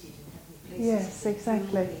them seated in heavenly places. Yes,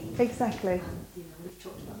 exactly. Exactly. And, we've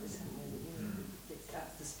talked about this, haven't we?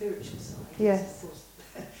 That's the spiritual side. Yes. Of course,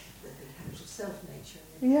 the actual self-nature.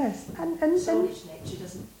 Yes. And soulish nature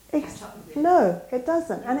doesn't catch up with it. No, it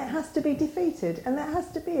doesn't. And it has to be defeated. And there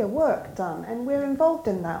has to be a work done. And we're involved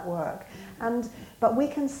in that work. But we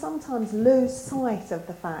can sometimes lose sight of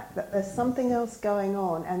the fact that there's something else going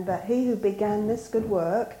on, and that he who began this good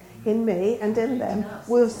work in me and in them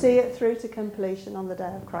will see it through to completion on the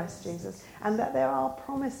day of Christ Jesus. And that there are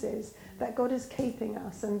promises that God is keeping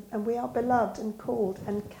us, and we are beloved and called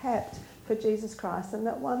and kept for Jesus Christ, and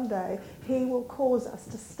that one day he will cause us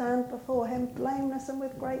to stand before him blameless and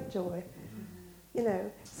with great joy.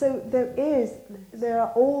 So there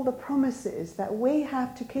are all the promises that we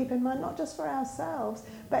have to keep in mind, not just for ourselves,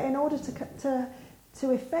 but in order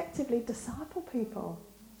to effectively disciple people.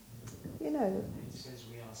 It says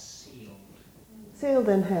we are sealed. Sealed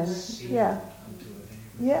in him. Sealed Yeah. unto a day.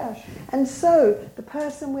 Yeah. And so the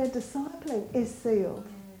person we're discipling is sealed.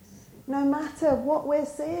 No matter what we're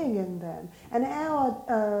seeing in them. And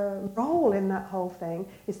our role in that whole thing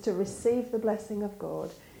is to receive the blessing of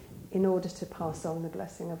God in order to pass on the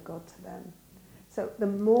blessing of God to them. So the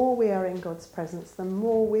more we are in God's presence, the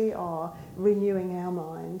more we are renewing our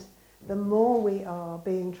mind, the more we are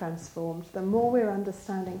being transformed, the more we're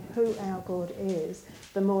understanding who our God is,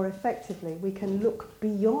 the more effectively we can look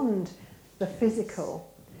beyond the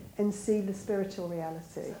physical and see the spiritual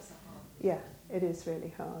reality. Yeah, it is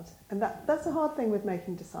really hard. And that's a hard thing with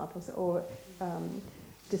making disciples or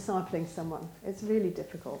discipling someone. It's really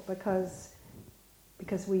difficult because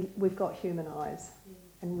we've got human eyes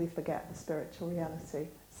and we forget the spiritual reality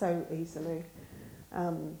so easily.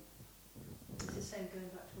 It's the same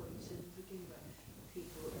going back to what you said at the beginning about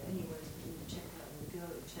people anywhere to check out and go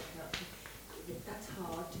and check out. That's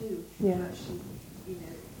hard too. Yeah. To actually,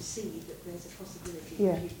 see that there's a possibility.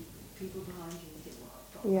 Yeah. People behind you think, well,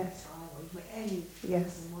 I've got Yes. time, or you've got any Yes.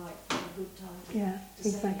 reason why it's a good time to Yeah, say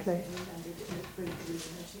exactly. anything, and they don't bring it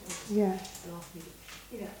in, Yeah. last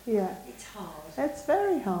minute. Yeah. It's hard. It's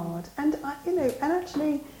very hard. And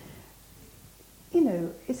actually,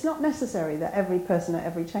 it's not necessary that every person at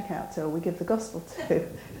every checkout till we give the gospel to. Do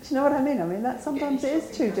you know what I mean? I mean, that sometimes it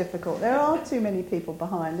is too difficult. There are too many people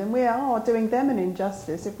behind, and we are doing them an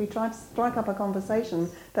injustice if we try to strike up a conversation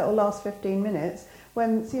that will last 15 minutes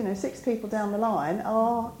when, 6 people down the line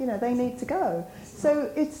are, they need to go. So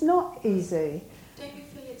it's not easy. Don't you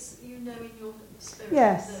feel it's, in your spirit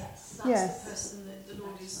Yes. that's Yes. the person that the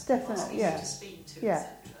Lord is Definitely, asking yeah. you to speak to, Yeah.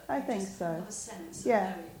 etc.? I You think just so. have a sense Yeah.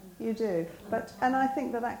 of knowing. You do, and I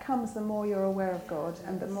think that comes the more you're aware of God,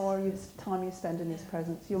 and the more time you spend in His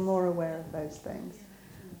presence, you're more aware of those things.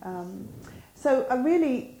 So I'm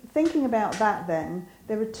really thinking about that. Then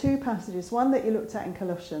there are 2 passages. One that you looked at in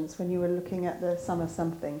Colossians when you were looking at the Summer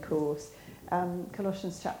Something course,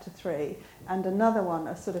 Colossians chapter 3, and another one,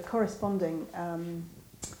 a sort of corresponding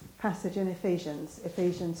passage in Ephesians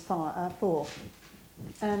 4,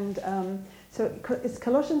 and. So it's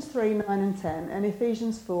Colossians 3, 9 and 10, and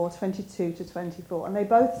Ephesians 4, 22 to 24. And they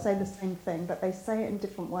both say the same thing, but they say it in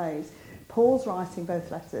different ways. Paul's writing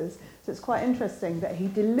both letters, so it's quite interesting that he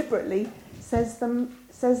deliberately says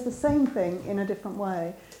the same thing in a different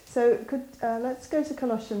way. So let's go to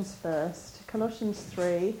Colossians first. Colossians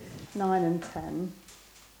 3, 9 and 10.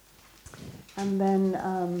 And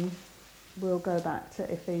then we'll go back to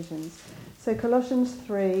Ephesians. So Colossians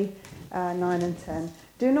 3, 9 and 10.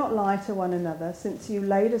 Do not lie to one another, since you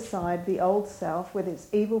laid aside the old self with its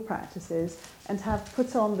evil practices and have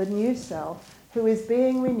put on the new self, who is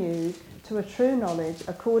being renewed to a true knowledge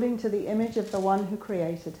according to the image of the one who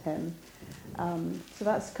created him. So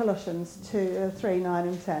that's Colossians 3, 9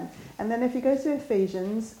 and 10. And then if you go to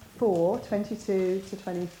Ephesians 4, 22 to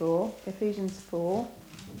 24, Ephesians 4,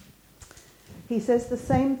 he says the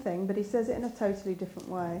same thing, but he says it in a totally different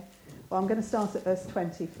way. Well, I'm going to start at verse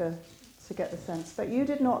 20 to get the sense. But you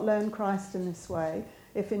did not learn Christ in this way,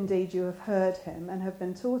 if indeed you have heard him and have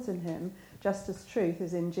been taught in him, just as truth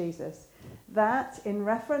is in Jesus. That, in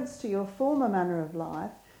reference to your former manner of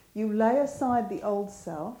life, you lay aside the old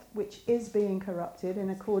self, which is being corrupted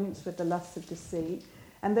in accordance with the lusts of deceit,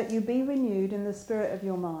 and that you be renewed in the spirit of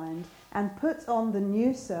your mind, and put on the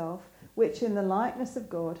new self, which in the likeness of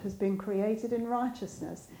God has been created in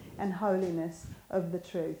righteousness and holiness of the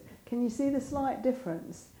truth. Can you see the slight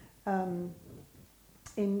difference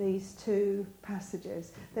in these two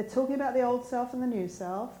passages? They're talking about the old self and the new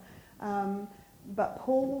self, but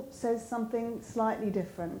Paul says something slightly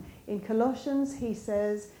different. In Colossians, he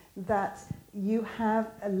says that you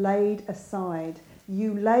have laid aside.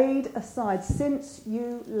 You laid aside, since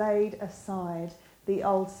you laid aside the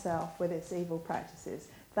old self with its evil practices.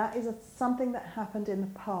 That is something that happened in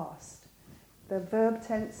the past. The verb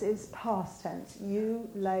tense is past tense. You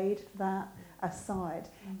laid that aside.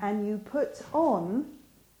 And you put on,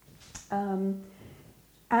 and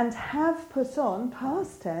have put on,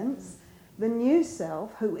 past tense, the new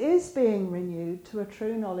self, who is being renewed to a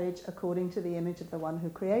true knowledge according to the image of the one who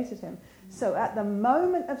created him. So at the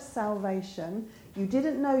moment of salvation, you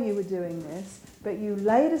didn't know you were doing this, but you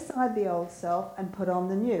laid aside the old self and put on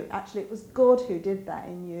the new. Actually, it was God who did that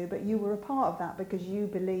in you, but you were a part of that because you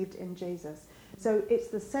believed in Jesus. So it's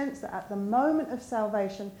the sense that at the moment of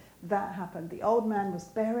salvation, that happened. The old man was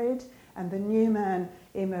buried and the new man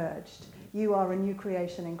emerged. You are a new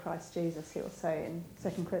creation in Christ Jesus, he'll say in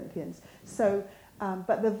 2 Corinthians. So,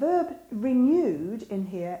 but the verb renewed in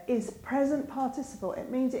here is present participle. It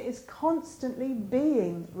means it is constantly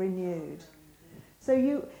being renewed.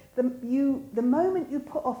 So the moment you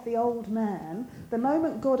put off the old man, the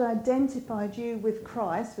moment God identified you with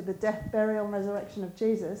Christ, with the death, burial and resurrection of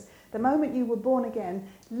Jesus, the moment you were born again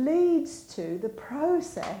leads to the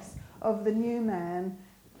process of the new man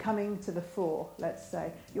coming to the fore, let's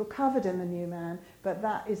say. You're covered in the new man, but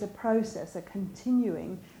that is a process, a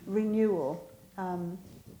continuing renewal.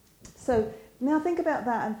 So now think about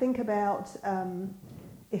that and think about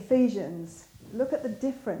Ephesians. Look at the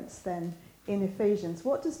difference then in Ephesians.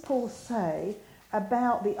 What does Paul say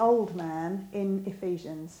about the old man in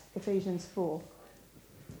Ephesians 4?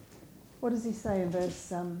 What does he say in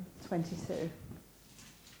verse 22? It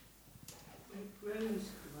grows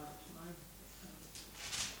corrupt. My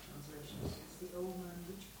translation says the old man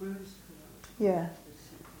which grows corrupt. Yeah.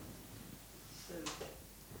 So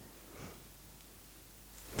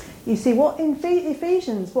you see, what in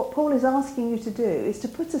Ephesians, what Paul is asking you to do is to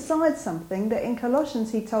put aside something that in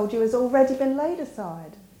Colossians he told you has already been laid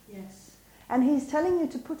aside. yes. And he's telling you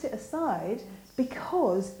to put it aside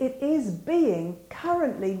because it is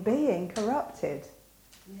currently being corrupted.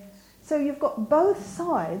 Yes. So you've got both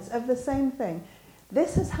sides of the same thing.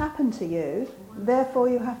 This has happened to you, therefore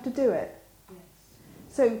you have to do it. Yes.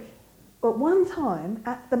 So at one time,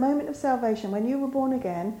 at the moment of salvation, when you were born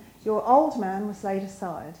again, your old man was laid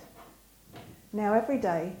aside. Now every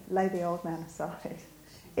day, lay the old man aside.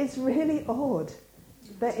 It's really odd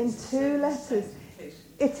that in two letters...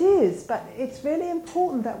 It is, but it's really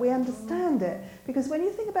important that we understand it. Because when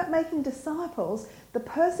you think about making disciples, the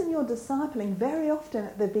person you're discipling very often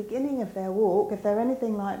at the beginning of their walk, if they're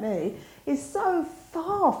anything like me, is so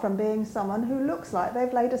far from being someone who looks like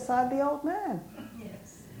they've laid aside the old man.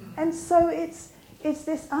 Yes. And so it's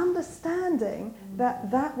this understanding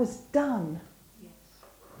that that was done. Yes.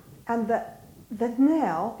 And that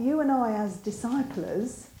now you and I as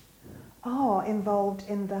disciplers are involved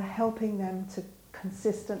in the helping them to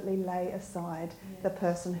consistently lay aside the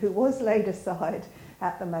person who was laid aside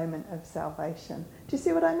at the moment of salvation. Do you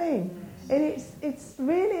see what I mean? Yes. It's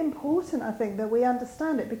really important, I think, that we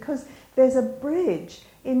understand it, because there's a bridge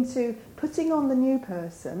into putting on the new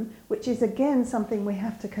person, which is again something we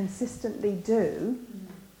have to consistently do,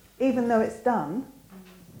 even though it's done.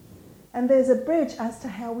 And there's a bridge as to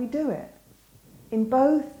how we do it. In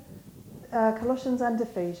both Colossians and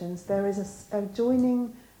Ephesians, there is a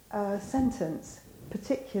joining sentence,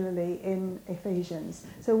 particularly in Ephesians.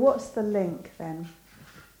 So what's the link then?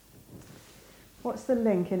 What's the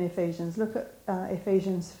link in Ephesians? Look at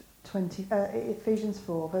Ephesians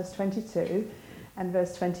 4, verse 22 and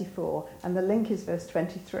verse 24. And the link is verse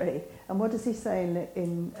 23. And what does he say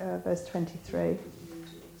in verse 23?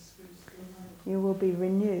 You will be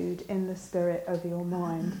renewed in the spirit of your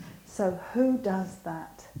mind. So who does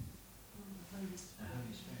that?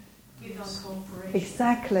 With our cooperation.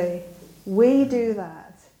 Exactly. We do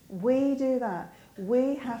that. We do that.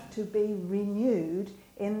 We have to be renewed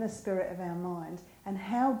in the spirit of our mind. And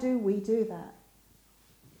how do we do that?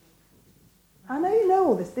 I know you know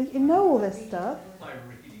all this. You know all this stuff. By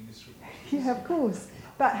reading the scripture. Yeah, of course.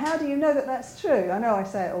 But how do you know that that's true? I know I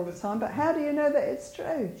say it all the time, but how do you know that it's true?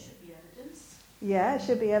 It should be evidence. Yeah, it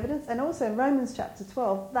should be evidence. And also in Romans chapter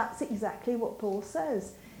 12, that's exactly what Paul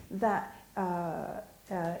says. That,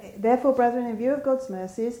 therefore, brethren, in view of God's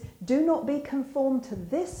mercies, do not be conformed to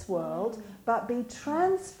this world, but be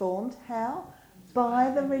transformed, how?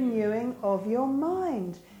 By the renewing of your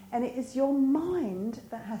mind. And it is your mind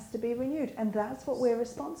that has to be renewed. And that's what we're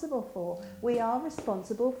responsible for. We are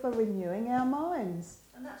responsible for renewing our minds.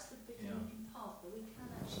 And that's the beginning part that we can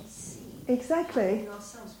actually see Exactly. in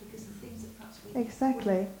ourselves, because the things that perhaps we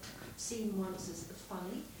Exactly. seen once as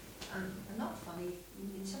funny and not funny,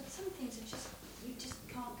 some things are just, you just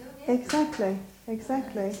can't go there. Exactly.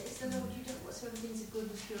 Exactly. It's the Lord, you don't, whatsoever things are good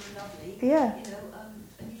and pure and lovely, Yeah. you know,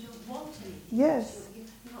 and you don't want anything. Yes.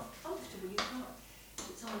 You're not comfortable, you can't,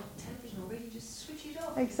 it's on television already, you just switch it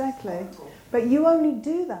off. Exactly. It's horrible. But you only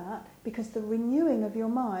do that because the renewing of your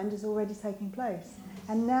mind is already taking place.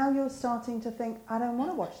 And now you're starting to think, I don't want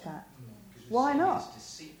to watch that. Why not?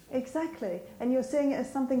 Exactly. And you're seeing it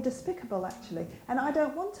as something despicable, actually. And I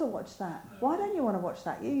don't want to watch that. Why don't you want to watch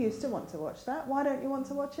that? You used to want to watch that. Why don't you want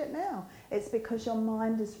to watch it now? It's because your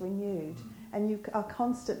mind is renewed. And you are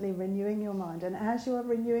constantly renewing your mind. And as you are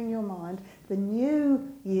renewing your mind, the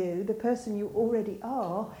new you, the person you already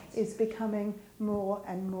are, is becoming more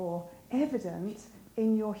and more evident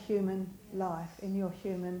in your human life, in your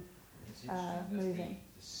human moving.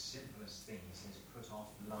 The simplest thing is put off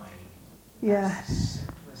lying. Yeah. That's the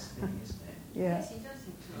simplest thing, isn't it? Yeah. Yes, he does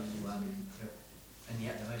think so. And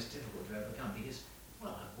yet the most difficult to overcome because,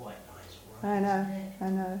 well, white lies all I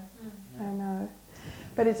right. know.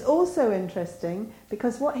 But it's also interesting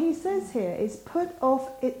because what he says here is putting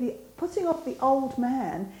off the old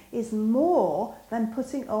man is more than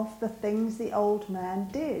putting off the things the old man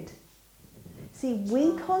did. See,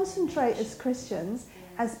 we concentrate as Christians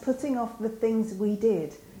as putting off the things we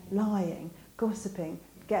did. Lying, gossiping,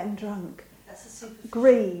 getting drunk,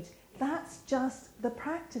 greed. That's just the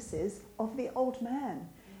practices of the old man.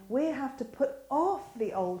 We have to put off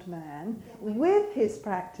the old man with his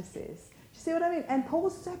practices. Do you see what I mean? And Paul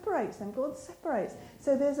separates them. God separates.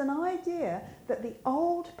 So there's an idea that the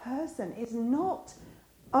old person is not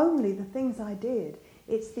only the things I did.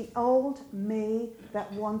 It's the old me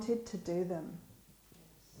that wanted to do them.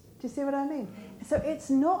 Do you see what I mean? So it's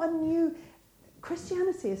not a new...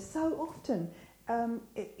 Christianity is so often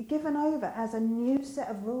given over as a new set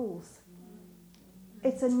of rules.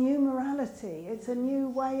 It's a new morality. It's a new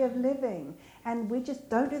way of living. And we just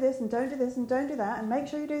don't do this and don't do this and don't do that and make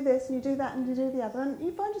sure you do this and you do that and you do the other. And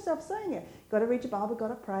you find yourself saying it. Got to read your Bible, got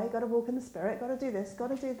to pray, got to walk in the Spirit, got to do this, got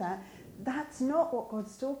to do that. That's not what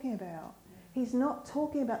God's talking about. He's not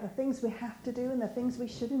talking about the things we have to do and the things we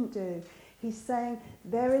shouldn't do. He's saying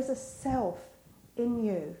there is a self in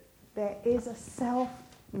you. There is a self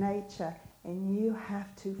nature and you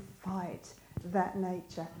have to fight that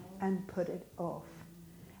nature and put it off.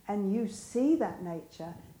 And you see that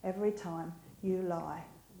nature every time you lie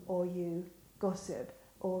or you gossip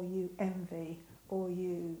or you envy or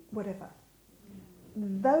you whatever.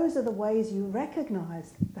 Those are the ways you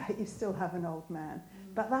recognise that you still have an old man.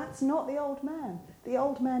 But that's not the old man. The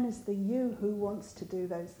old man is the you who wants to do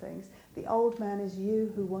those things. The old man is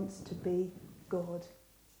you who wants to be God.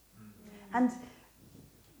 And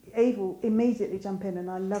Eve will immediately jump in,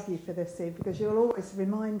 and I love you for this, Eve, because you'll always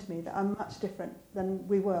remind me that I'm much different than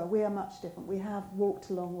we were. We are much different. We have walked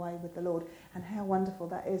a long way with the Lord, and how wonderful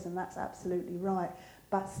that is, and that's absolutely right.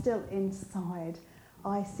 But still inside,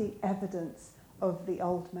 I see evidence of the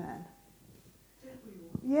old man.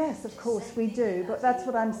 Yes, of course we do, but that's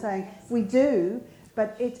what I'm saying. We do,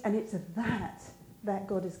 but it's that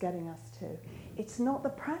God is getting us to. It's not the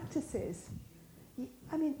practices.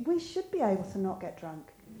 I mean, we should be able to not get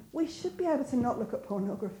drunk. We should be able to not look at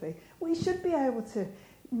pornography. We should be able to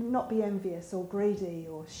not be envious or greedy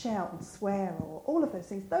or shout and swear or all of those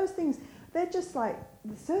things. Those things, they're just like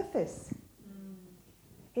the surface.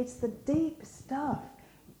 It's the deep stuff,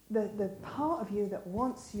 the part of you that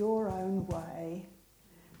wants your own way,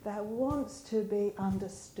 that wants to be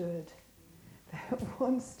understood, that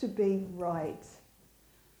wants to be right.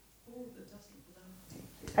 All that doesn't love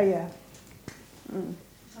deeply. Oh, yeah.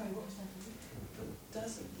 Sorry, what was that? That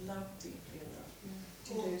doesn't love deeply enough.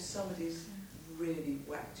 Do you know somebody's really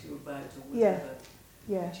whacked you about or whatever?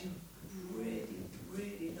 Yeah. But you really,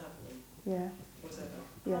 really love them. Yeah. Whatever.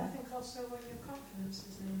 Yeah. I think also when your confidence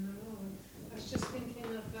is in the Lord. I was just thinking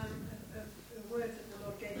of a word that the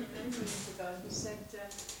Lord gave me many years ago. He said,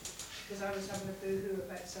 because I was having a boo-hoo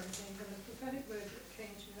about something, and the prophetic word that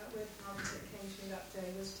came to me, that word from Albert that came to me that day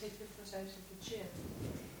was take your foot out of the gym,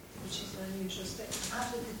 which is an unusual statement.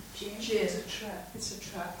 Out of the gym? It's a trap. It's a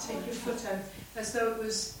trap. Take your foot out, as though it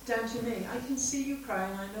was down to me. I can see you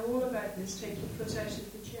crying, I know all about this, take your foot out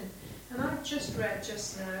of the gym. And I've just read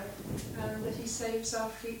just now that he saves our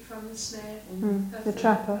feet from the snare. The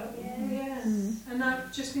trapper. Yes. And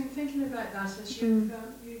I've just been thinking about that as you've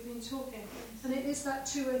been talking. And it is that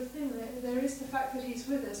two-way thing. There is the fact that he's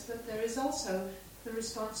with us, but there is also the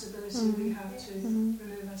responsibility we have to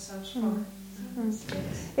remove ourselves from it.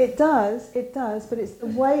 It does, but it's the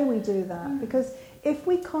way we do that. Because if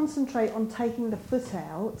we concentrate on taking the foot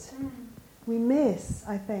out, we miss,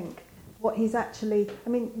 I think, what he's actually... I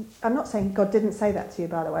mean, I'm not saying God didn't say that to you,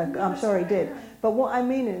 by the way. I'm sure he did. But what I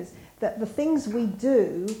mean is that the things we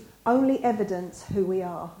do only evidence who we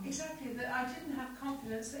are. Exactly, that I didn't have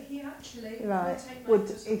confidence that he actually would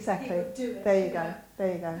take exactly. He would do it. There you go.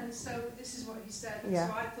 There you go. And so this is what he said. And Yeah.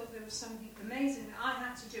 so I thought there was something amazing that I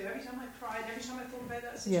had to do. Every time I cried, every time I thought about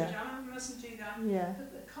that situation, I mustn't do that. Yeah.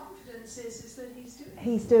 But the confidence is that he's doing it.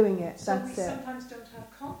 He's doing it. So That's we it. sometimes don't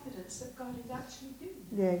have confidence that God is actually doing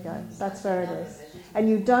it. There you go. That's where it is. And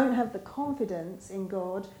you don't have the confidence in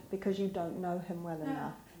God because you don't know him well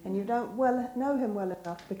enough. And you don't know him well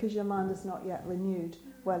enough because your mind is not yet renewed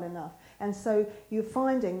well enough. And so you're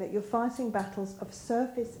finding that you're fighting battles of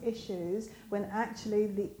surface issues when actually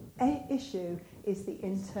the issue is the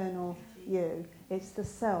internal you. It's the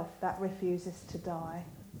self that refuses to die.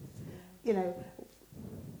 You know,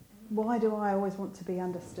 why do I always want to be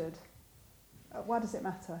understood? Why does it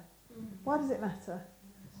matter? Why does it matter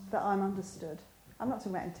that I'm understood? I'm not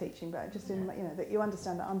talking about in teaching, but just in, that you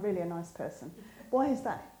understand that I'm really a nice person. Why is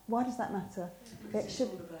that? Why does that matter? It's all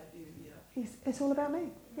about you, yeah. It's all about me,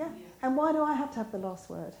 yeah. And why do I have to have the last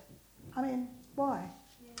word? I mean, why?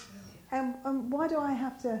 And why do I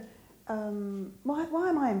have to... why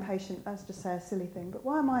am I impatient? Let's just say a silly thing, but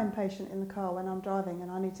why am I impatient in the car when I'm driving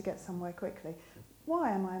and I need to get somewhere quickly?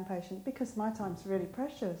 Why am I impatient? Because my time's really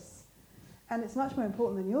precious. And it's much more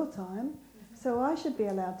important than your time. So I should be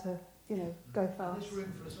allowed to, go fast. There's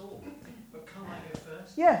room for us all. But can't I go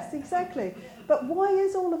first? Yes, exactly. But why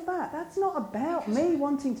is all of that? That's not about me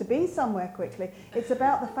wanting to be somewhere quickly. It's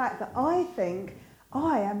about the fact that I think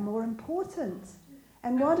I am more important.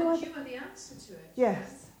 And why do I... you are the answer to it.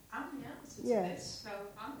 Yes. I'm the answer to this. So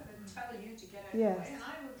I'm going to tell you to get out of the way and I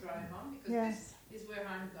will drive on because this is where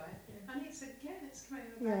I'm going. And it's coming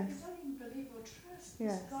about, you don't even believe or trust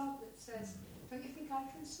this God that says, don't you think I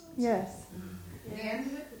can sort it? Yes. The end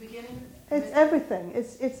of it, the beginning. It's everything.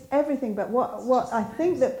 It's everything. But what I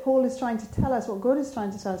think that Paul is trying to tell us, what God is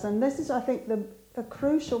trying to tell us, and this is, I think, a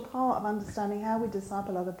crucial part of understanding how we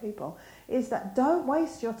disciple other people, is that don't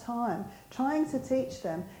waste your time trying to teach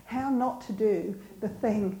them how not to do the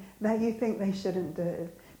thing that you think they shouldn't do.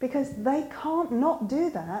 Because they can't not do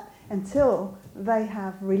that until they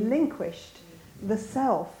have relinquished the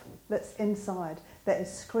self that's inside, that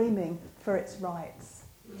is screaming for its rights.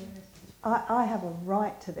 I have a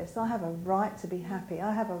right to this. I have a right to be happy.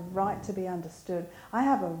 I have a right to be understood. I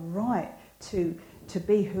have a right to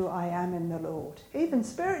be who I am in the Lord. Even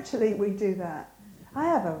spiritually we do that. I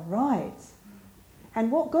have a right.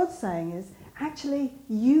 And what God's saying is, actually,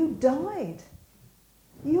 you died.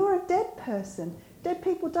 You're a dead person. Dead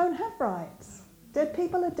people don't have rights. Dead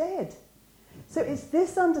people are dead. So it's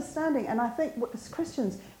this understanding, and I think as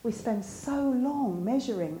Christians, we spend so long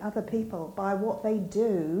measuring other people by what they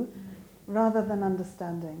do, rather than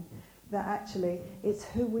understanding that actually it's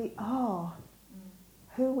who we are.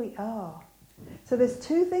 Who we are. So there's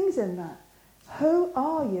two things in that. Who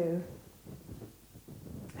are you?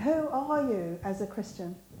 Who are you as a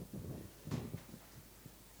Christian? A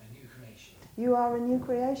new creation. You are a new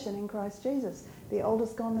creation in Christ Jesus. The old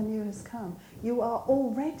has gone, the new has come. You are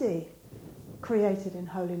already created in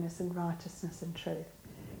holiness and righteousness and truth.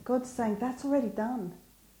 God's saying, that's already done.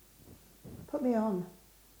 Put me on.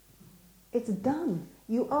 It's done.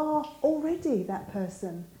 You are already that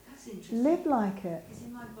person. That's interesting. Live like it. Because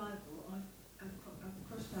in my Bible, I've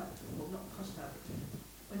crossed out, well, not crossed out,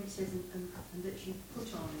 when it says and that you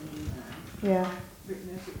put on a new man, Yeah. I've written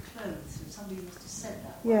over it clothes, and somebody must have said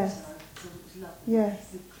that. Yes. Once, and I thought it was lovely.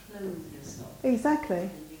 Yes. You clothe yourself. Exactly.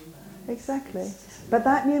 with a new man. Exactly. But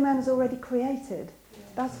that new man is already created.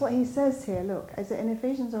 That's what he says here. Look, is it in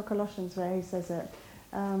Ephesians or Colossians where he says it?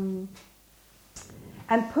 And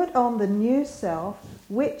put on the new self,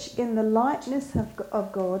 which in the likeness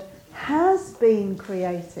of God has been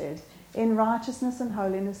created in righteousness and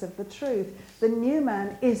holiness of the truth. The new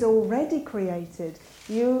man is already created.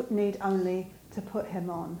 You need only to put him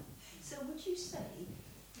on. So would you say,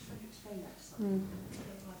 just want to explain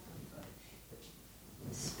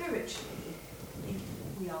Spiritually,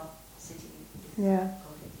 we are sitting with God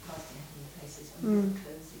in Christ in heavenly places, and we are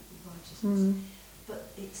clothed with righteousness.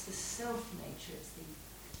 But it's the self nature, it's the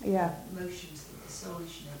emotions, the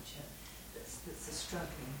soulish nature that's the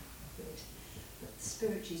struggling bit. But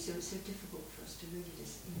spiritually, so it's so difficult for us to really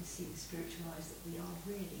just see the spiritual eyes that we are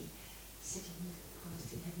really sitting with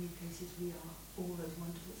Christ in heavenly places. We are all those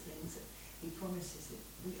wonderful things that He promises that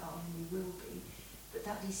we are and we will be. But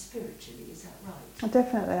that is spiritually, is that right?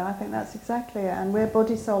 Definitely, I think that's exactly it. And we're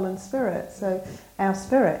body, soul and spirit. So our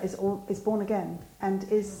spirit is born again and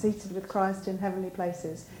is seated with Christ in heavenly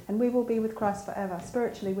places. And we will be with Christ forever.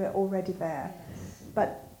 Spiritually, we're already there. Yes.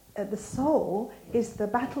 But the soul is the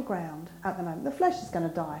battleground at the moment. The flesh is going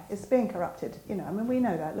to die. It's being corrupted. We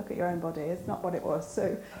know that. Look at your own body. It's not what it was.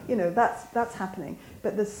 So, that's happening.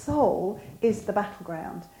 But the soul is the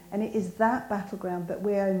battleground. And it is that battleground that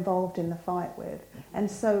we are involved in the fight with.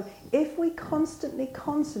 And so if we constantly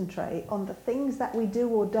concentrate on the things that we do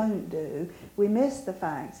or don't do, we miss the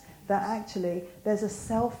fact that actually there's a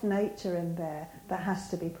self-nature in there that has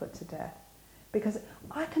to be put to death. Because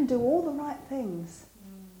I can do all the right things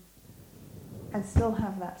and still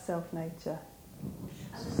have that self-nature.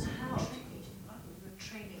 And how? We're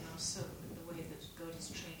training ourselves in the way that God is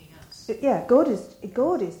training us. Yeah, God is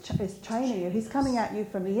training you. He's coming at you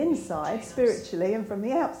from the inside, spiritually, and from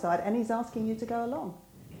the outside, and He's asking you to go along.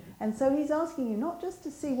 And so He's asking you not just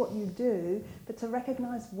to see what you do, but to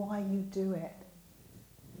recognise why you do it.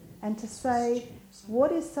 And to say,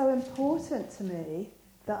 what is so important to me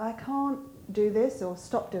that I can't do this or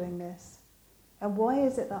stop doing this? And why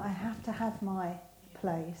is it that I have to have my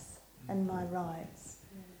place and my rights?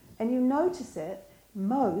 And you notice it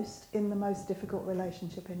most in the most difficult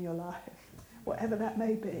relationship in your life, whatever that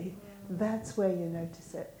may be. That's where you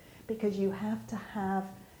notice it, because you have to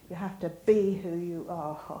be who you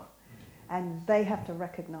are, and they have to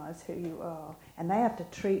recognise who you are, and they have to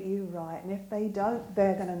treat you right, and if they don't,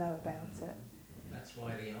 they're going to know about it. That's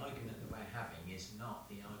why the argument that we're having is not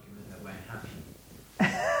the argument that we're having.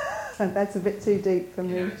 And that's a bit too deep for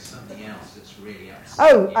me. It's something else that's really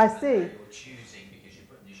upsetting. Oh, I see. You're choosing because you're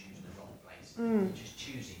putting the shoes in the wrong place. You're just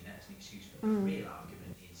choosing that as an excuse, but the real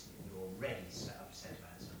argument is you're already so upset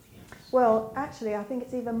about something else. Well, actually, I think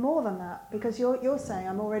it's even more than that, because you're saying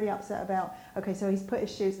I'm already upset about, okay, so he's put his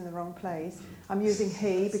shoes in the wrong place. I'm using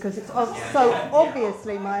he because it's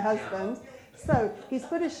obviously my husband. So he's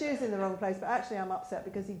put his shoes in the wrong place, but actually I'm upset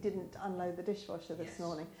because he didn't unload the dishwasher this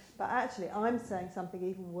morning. But actually I'm saying something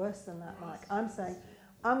even worse than that, Mike. I'm saying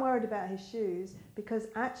I'm worried about his shoes because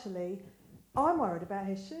actually I'm worried about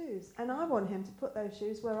his shoes, and I want him to put those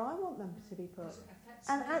shoes where I want them to be put.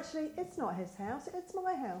 And actually it's not his house, it's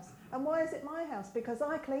my house. And why is it my house? Because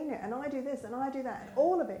I clean it and I do this and I do that, and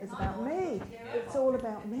all of it is about me. It's all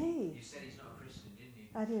about me. You said he's not a Christian, didn't you?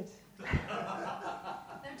 I did.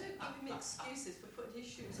 Now don't give him excuses for putting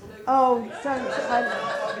his shoes all over.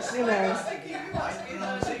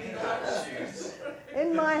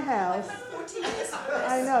 In my house,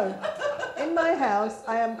 I know. In my house,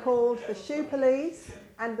 I am called the shoe police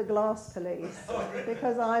and the glass police,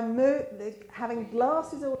 because having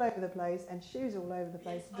glasses all over the place and shoes all over the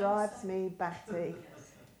place drives me batty.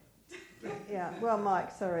 Yeah, well,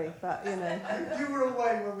 Mike, sorry, but You were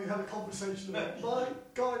away when we had a conversation about my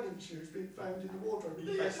gardening shoes being found in the wardrobe.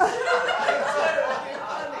 Yes. Right,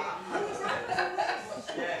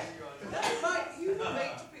 you were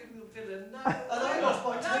made to be the villain. Now, And I lost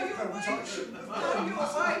my temper, which I shouldn't have now done. your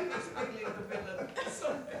wife is feeling the villain.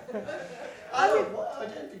 Sorry. I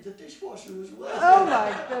don't think the dishwasher was worth it. Oh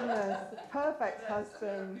my goodness, perfect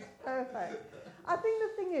husband, perfect. I think the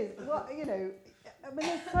thing is,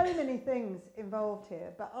 there's so many things involved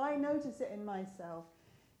here, but I notice it in myself.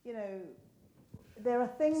 There are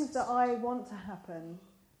things that I want to happen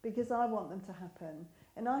because I want them to happen,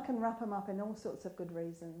 and I can wrap them up in all sorts of good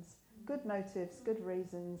reasons, good motives, good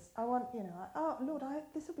reasons. I want, oh Lord,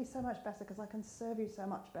 this will be so much better because I can serve you so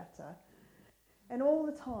much better. And all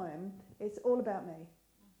the time, it's all about me,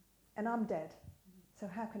 and I'm dead. So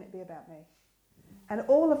how can it be about me? And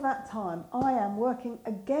all of that time, I am working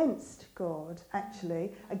against God,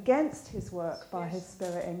 actually, against His work by His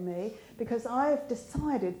Spirit in me, because I've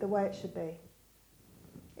decided the way it should be,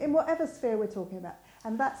 in whatever sphere we're talking about.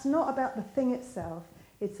 And that's not about the thing itself,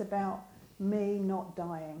 it's about me not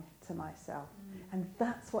dying to myself. And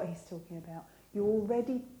that's what He's talking about. You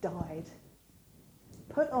already died.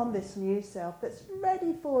 Put on this new self that's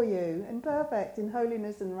ready for you and perfect in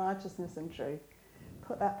holiness and righteousness and truth.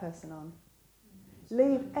 Put that person on.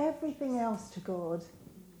 Leave everything else to God.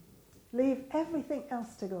 Leave everything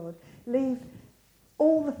else to God. Leave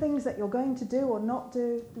all the things that you're going to do or not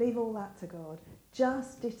do, leave all that to God.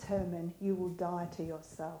 Just determine you will die to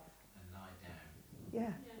yourself. And lie down.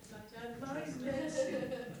 Yeah.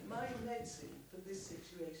 My medicine for this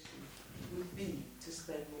situation would be to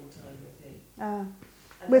spend more time with him.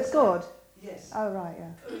 And With God? Yes. Oh, right, yeah.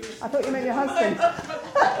 Oh, yes. I thought you meant your husband.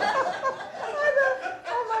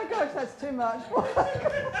 Oh my gosh, that's too much.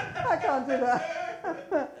 I can't do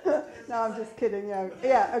that. No, I'm just kidding.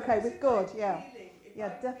 Yeah, okay, with God, yeah. Yeah,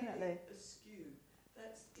 definitely.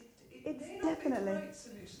 It's definitely. Not be the right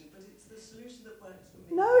solution, but it's the solution that works for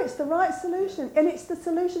me. No, it's the right solution. And it's the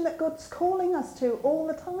solution that God's calling us to all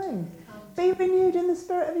the time. Be renewed in the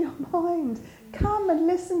spirit of your mind. Come and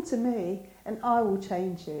listen to me and I will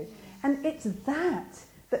change you. And it's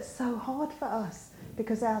that's so hard for us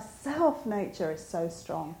because our self-nature is so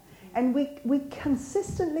strong. And we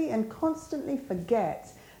consistently and constantly forget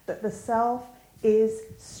that the self is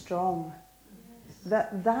strong.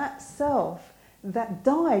 That self that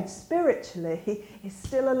died spiritually is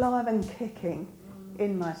still alive and kicking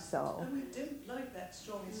in my soul. And we don't like that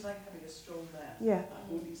strong. It's like having a strong man. Yeah.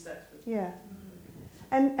 I will use that. Yeah.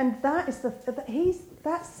 And that is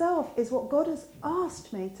that self is what God has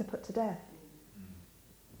asked me to put to death.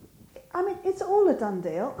 I mean, it's all a done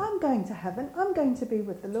deal. I'm going to heaven. I'm going to be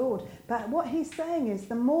with the Lord. But what he's saying is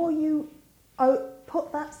the more you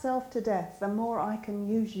put that self to death, the more I can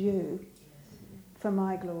use you for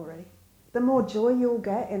my glory. The more joy you'll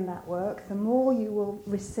get in that work, the more you will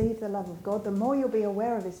receive the love of God, the more you'll be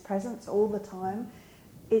aware of his presence all the time.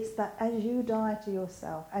 It's that as you die to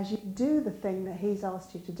yourself, as you do the thing that he's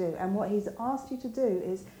asked you to do, and what he's asked you to do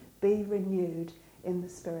is be renewed in the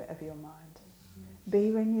spirit of your mind.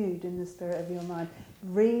 Be renewed in the spirit of your mind.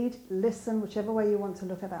 Read, listen, whichever way you want to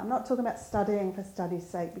look at that. I'm not talking about studying for study's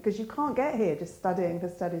sake, because you can't get here just studying for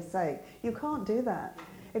study's sake. You can't do that.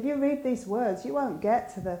 If you read these words, you won't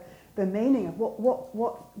get to the meaning of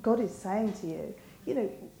what God is saying to you. You know,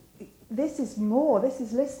 this is more. This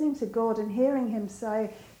is listening to God and hearing him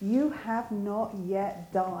say, you have not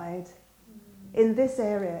yet died in this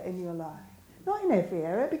area in your life. Not in every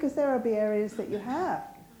area, because there will be areas that you have.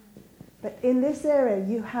 But in this area,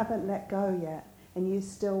 you haven't let go yet, and you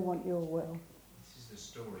still want your will. This is the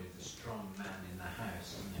story of the strong man in the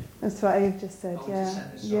house, isn't it? That's what you've just said, Oh, yeah. just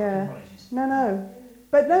said this, sorry, Yeah. apologies. No.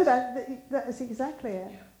 But no, that is exactly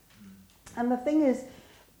it. Yeah. And the thing is,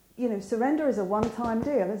 you know, surrender is a one-time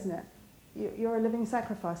deal, isn't it? You're a living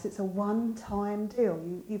sacrifice. It's a one-time deal.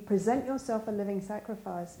 You present yourself a living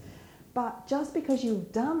sacrifice. But just because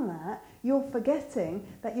you've done that, you're forgetting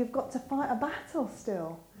that you've got to fight a battle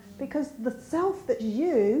still. Because the self that's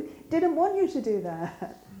you didn't want you to do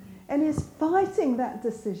that. And is fighting that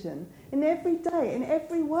decision in every day, in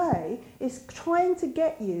every way, is trying to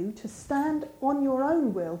get you to stand on your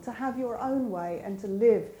own will, to have your own way and to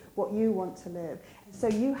live what you want to live. So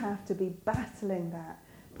you have to be battling that,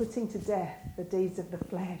 putting to death the deeds of the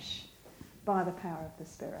flesh by the power of the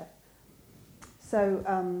Spirit. So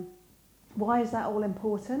why is that all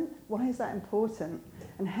important? Why is that important?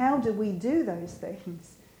 And how do we do those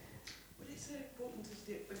things? Well, it's so important,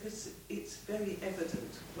 isn't it? Because it's very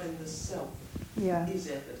evident when the self is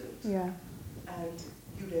evident. Yeah. And,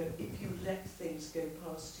 you know, if you let things go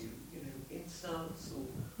past you, you know, insults or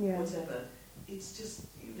whatever, it's just,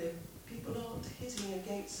 you know, people aren't hitting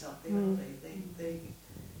against something, are they?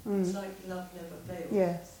 It's like love never fails.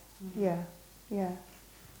 Yes.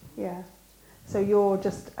 Yeah. So you're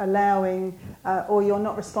just allowing, or you're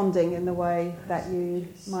not responding in the way that you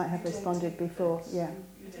might have responded before. Yeah.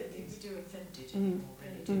 You do offend anymore,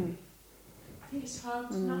 really, do you? I think it's hard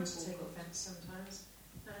not to take offence sometimes.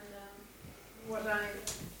 And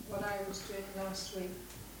what I was doing last week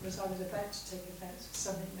was I was about to take offence for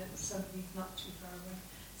something that somebody not too far away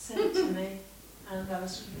said to me, and I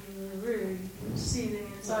was really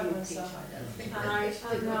seething inside myself.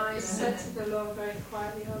 And I said to the Lord very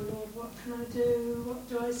quietly, "Oh Lord, what can I do? What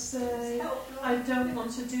do I say? I don't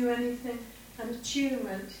want to do anything." And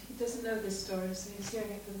attunement, he doesn't know this story, so he's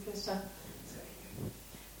hearing it for the first time.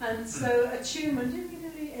 And so attunement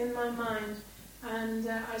immediately in my mind, and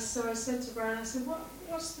I said to Brian, I said,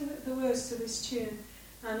 "What's the words to this tune?"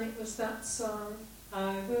 And it was that song,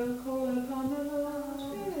 "I will call upon the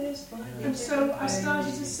Lord." And so I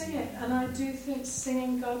started to sing it, and I do think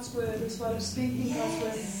singing God's word as well as speaking God's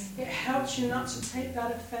word, it helps you not to take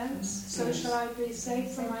that offence. So shall I be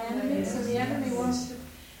saved from my enemies? And the enemy wants to.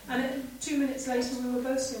 And 2 minutes later, we were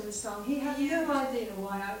both singing the song. He had no idea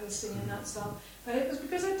why I was singing that song, but it was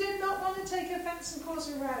because I did not want to take offence and cause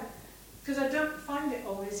a row. Because I don't find it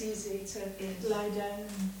always easy to lie down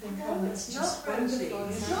and think, "Oh, it's just wonderful."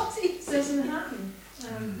 It's not easy. It doesn't happen.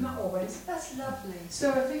 Not always. That's lovely.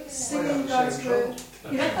 So I think singing God's God's word,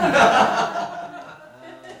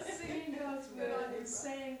 singing God's word and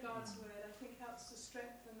saying God's word, I think helps to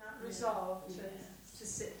strengthen that resolve to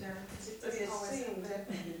sit down, because it doesn't always singing happen.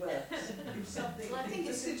 definitely works. If something, Well, I think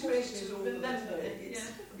the it's situation is all remember that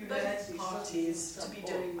it's humanity parties to be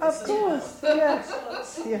doing Of this. course,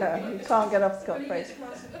 yeah, you can't get off scot-free.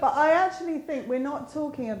 But I actually think we're not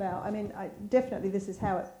talking about, definitely this is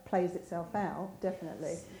how it plays itself out,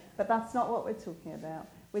 definitely. But that's not what we're talking about.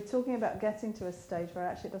 We're talking about getting to a stage where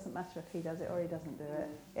actually it doesn't matter if he does it or he doesn't do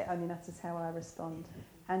it. It only matters how I respond.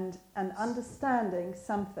 And understanding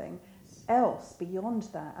something else beyond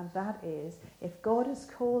that, and that is, if God has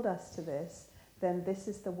called us to this, then this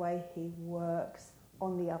is the way he works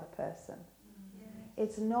on the other person.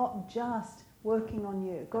 It's not just working on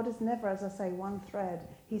you. God is never, as I say, one thread.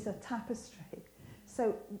 He's a tapestry.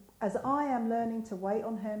 So as I am learning to wait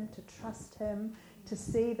on him, to trust him, to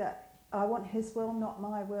see that I want his will, not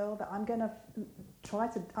my will, that I'm going to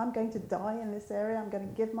die in this area, I'm going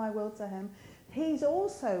to give my will to him, he's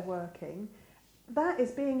also working. That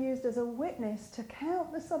is being used as a witness to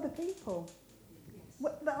countless other people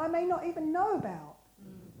that I may not even know about.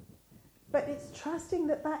 But it's trusting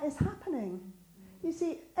that that is happening. You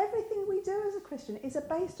see, everything we do as a Christian is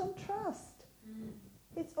based on trust.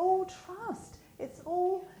 It's all trust. It's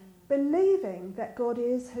all believing that God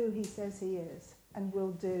is who he says he is and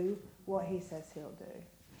will do what he says he'll do.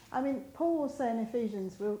 Paul will say in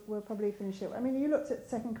Ephesians, we'll probably finish it. You looked at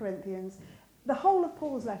 2 Corinthians. The whole of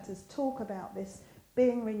Paul's letters talk about this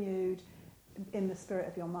being renewed in the spirit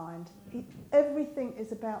of your mind. Everything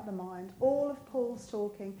is about the mind. All of Paul's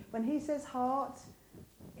talking, when he says heart,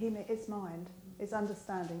 it's mind, it's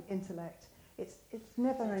understanding, intellect. It's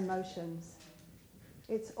never emotions.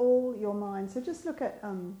 It's all your mind. So just look at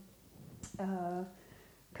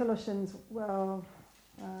Colossians,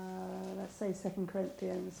 let's say 2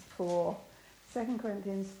 Corinthians 4. 2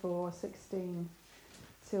 Corinthians 4, 16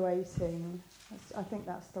 to 18. I think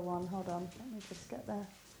that's the one. Hold on, let me just get there.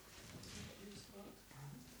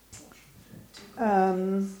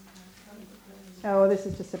 This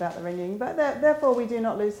is just about the renewing. But therefore we do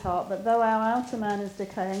not lose heart, but though our outer man is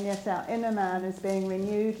decaying, yet our inner man is being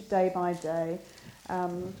renewed day by day.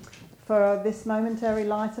 For this momentary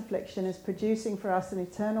light affliction is producing for us an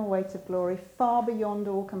eternal weight of glory far beyond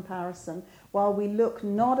all comparison, while we look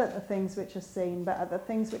not at the things which are seen, but at the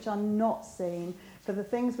things which are not seen. For the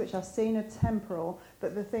things which are seen are temporal,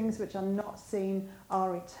 but the things which are not seen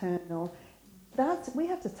are eternal. We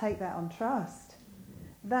have to take that on trust.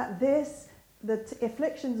 That the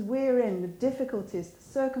afflictions we're in, the difficulties, the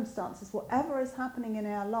circumstances, whatever is happening in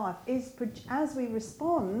our life, is as we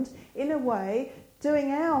respond in a way,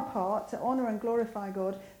 doing our part to honour and glorify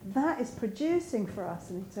God, that is producing for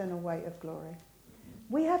us an eternal weight of glory.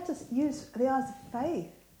 We have to use the eyes of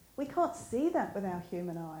faith. We can't see that with our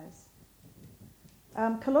human eyes.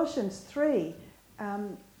 Colossians 3,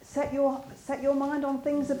 set your mind on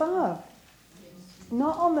things above,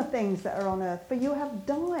 not on the things that are on earth, for you have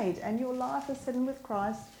died and your life is hidden with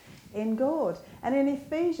Christ in God. And in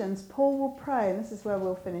Ephesians, Paul will pray, and this is where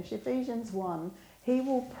we'll finish, Ephesians 1, he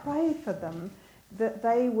will pray for them that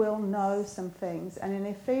they will know some things. And in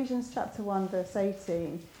Ephesians chapter 1, verse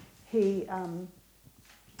 18, he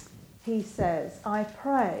says, I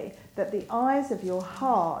pray that the eyes of your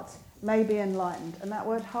heart may be enlightened. And that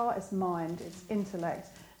word heart is mind, it's intellect.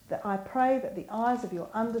 That I pray that the eyes of your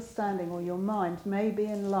understanding or your mind may be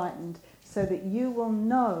enlightened, so that you will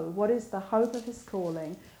know what is the hope of his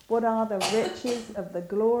calling, what are the riches of the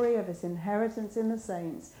glory of his inheritance in the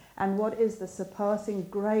saints, and what is the surpassing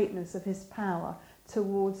greatness of his power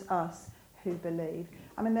towards us who believe.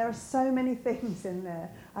 There are so many things in there.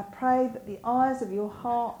 I pray that the eyes of your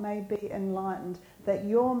heart may be enlightened, that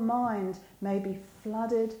your mind may be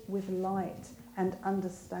flooded with light and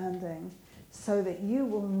understanding, so that you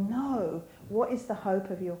will know what is the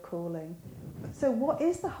hope of your calling. So what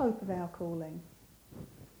is the hope of our calling? To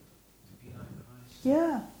be like Christ.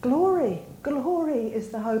 Yeah, glory. Glory is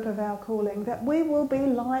the hope of our calling, that we will be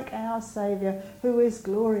like our Saviour who is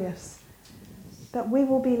glorious, that we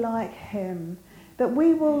will be like him, that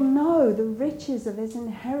we will know the riches of his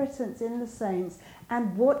inheritance in the saints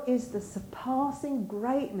and what is the surpassing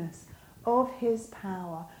greatness of his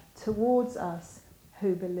power towards us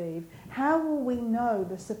who believe. How will we know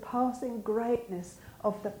the surpassing greatness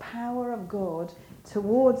of the power of God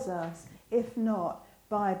towards us, if not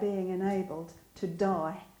by being enabled to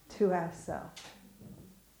die to ourselves?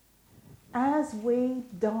 As we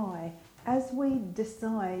die, as we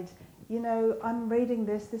decide, I'm reading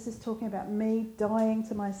this is talking about me dying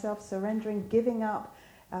to myself, surrendering, giving up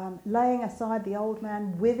laying aside the old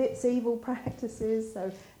man with its evil practices,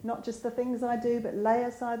 so not just the things I do, but lay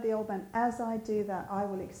aside the old man. As I do that, I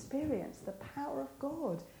will experience the power of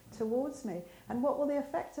God towards me. And what will the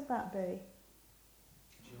effect of that be?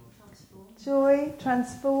 Joy,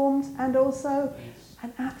 transformed, and also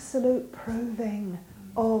an absolute proving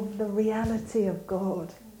of the reality of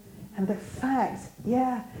God. And the fact,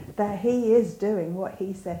 that he is doing what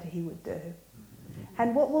he said he would do.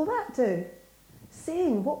 And what will that do?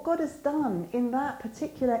 Seeing what God has done in that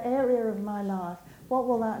particular area of my life, what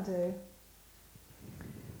will that do?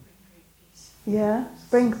 Yeah,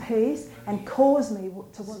 bring peace and cause me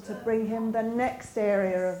to want to bring him the next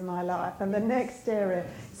area of my life and the next area,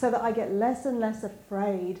 so that I get less and less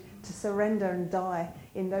afraid to surrender and die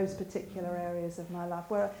in those particular areas of my life,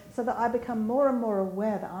 so that I become more and more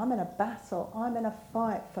aware that I'm in a battle, I'm in a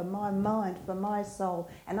fight for my mind, for my soul,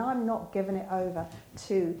 and I'm not giving it over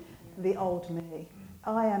to the old me.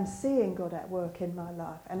 I am seeing God at work in my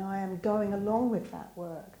life, and I am going along with that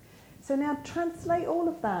work. So now translate all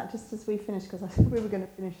of that, just as we finish, because I think we were going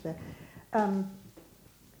to finish there.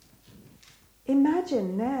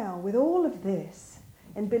 Imagine now, with all of this,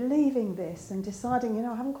 and believing this, and deciding,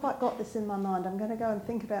 I haven't quite got this in my mind, I'm going to go and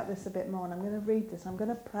think about this a bit more, and I'm going to read this, I'm going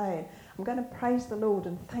to pray, I'm going to praise the Lord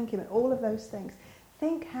and thank him, and all of those things.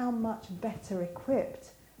 Think how much better equipped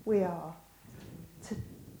we are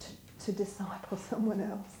to disciple someone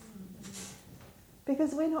else.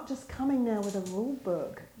 Because we're not just coming now with a rule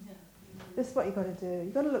book. This is what you've got to do.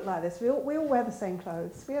 You've got to look like this. We all wear the same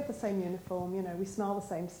clothes. We have the same uniform. We smile the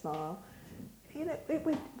same smile.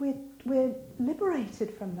 We're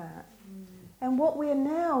liberated from that. And what we're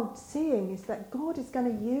now seeing is that God is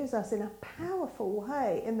going to use us in a powerful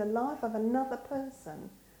way in the life of another person.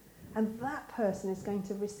 And that person is going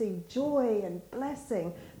to receive joy and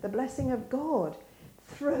blessing, the blessing of God,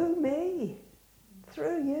 through me,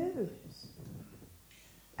 through you.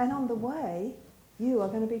 And on the way, you are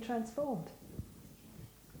going to be transformed.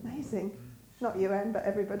 Amazing. Not you, Anne, but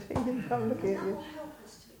everybody. I'm looking at you. That will help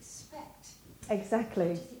us to expect.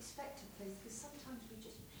 Exactly. Just expect a place, because sometimes we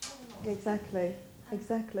just play on. Exactly.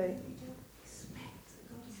 Exactly. We don't expect that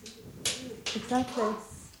God is going to do it. Exactly.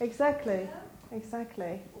 Exactly.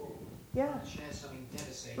 Exactly. Yeah. I'll share something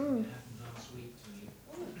devastating that happened last week to me.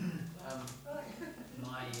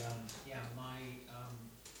 My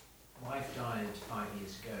wife died 5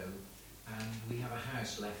 years ago, and we have a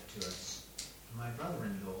house left to us. My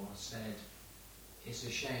brother-in-law said, it's a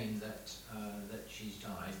shame that she's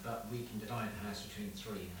died, but we can divide the house between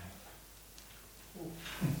three now.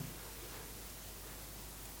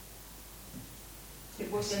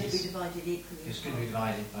 It was going to be divided equally. It's going to be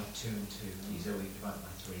divided by 2 and 2. He said we can divide by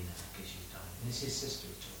 3 now because she's died. And it's his sister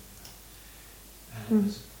we're talking about. And it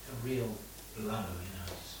was a real blow in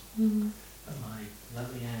us. But my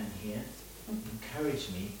lovely Anne here encouraged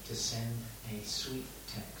me to send a sweet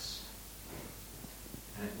text.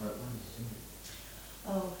 And it worked wonders, didn't it?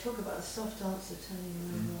 Oh, talk about a soft answer turning the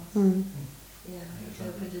room off. Yeah, it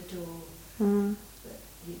opened a door that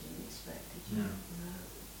you didn't expect, did you? No.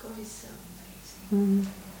 God is so amazing.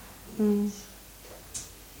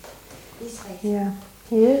 He's faithful. Yeah,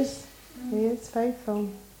 he is. He is faithful.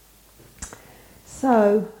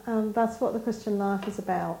 So, that's what the Christian life is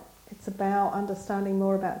about. It's about understanding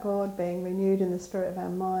more about God, being renewed in the spirit of our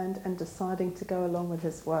mind, and deciding to go along with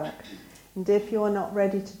his work. And if you're not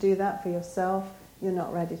ready to do that for yourself, you're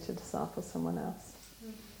not ready to disciple someone else.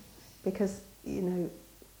 Because,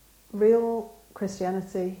 real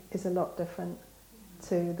Christianity is a lot different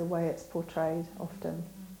to the way it's portrayed often.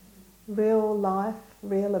 Real life,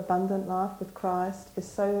 real abundant life with Christ is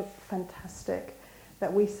so fantastic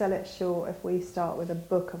that we sell it short if we start with a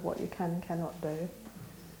book of what you can and cannot do.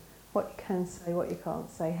 What you can say, what you can't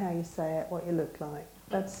say, how you say it, what you look like.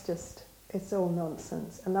 That's just, it's all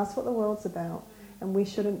nonsense. And that's what the world's about. And we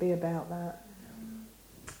shouldn't be about that.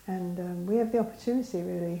 And we have the opportunity,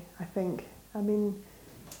 really, I think.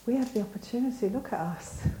 We have the opportunity, look at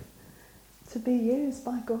us, to be used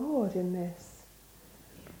by God in this.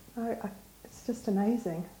 It's just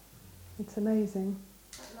amazing. It's amazing.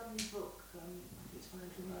 That lovely book, it's one of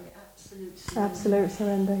the Absolute Surrender. Absolute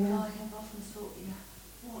Surrender, yeah. I have often thought,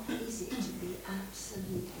 what is it to be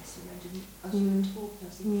absolutely surrendered? As you were talking, I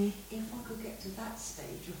was thinking, if I could get to that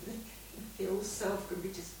stage of it, the old self could be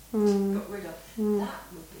just got rid of, that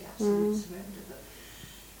would be absolute surrender. But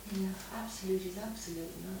absolute is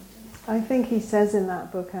absolute. No, I think he says in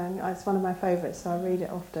that book, and it's one of my favourites, so I read it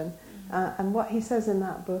often. And what he says in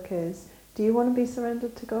that book is, do you want to be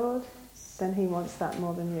surrendered to God? Then he wants that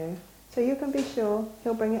more than you. So you can be sure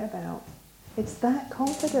he'll bring it about. It's that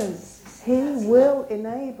confidence. He will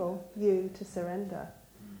enable you to surrender.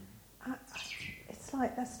 it's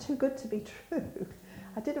like, that's too good to be true.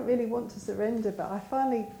 I didn't really want to surrender, but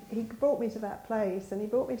he brought me to that place, and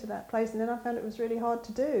then I found it was really hard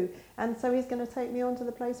to do. And so he's going to take me on to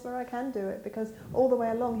the place where I can do it, because all the way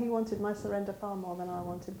along he wanted my surrender far more than I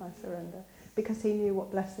wanted my surrender, because he knew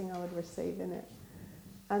what blessing I would receive in it.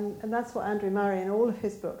 And that's what Andrew Murray, in all of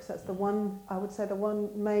his books, that's the one, I would say the one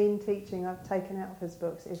main teaching I've taken out of his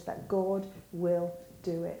books, is that God will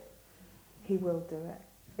do it. He will do it.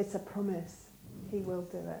 It's a promise. He will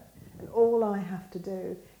do it. And all I have to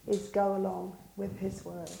do is go along with his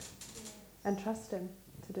word and trust him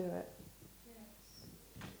to do it.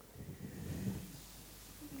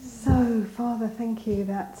 So, Father, thank you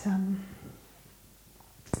that,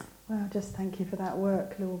 just thank you for that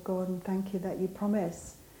work, Lord God, and thank you that you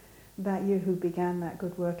promise that you who began that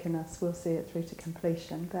good work in us will see it through to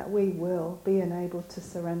completion, that we will be enabled to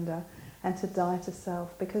surrender and to die to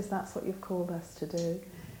self, because that's what you've called us to do.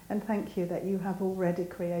 And thank you that you have already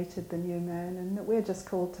created the new man, and that we're just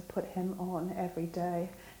called to put him on every day.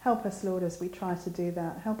 Help us, Lord, as we try to do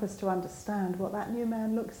that. Help us to understand what that new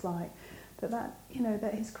man looks like, that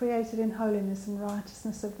he's created in holiness and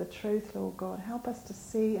righteousness of the truth, Lord God. Help us to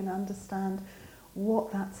see and understand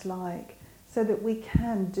what that's like, so that we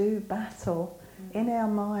can do battle in our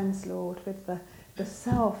minds, Lord, with the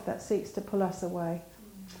self that seeks to pull us away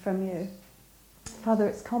from you. Father,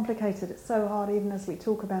 it's complicated, it's so hard, even as we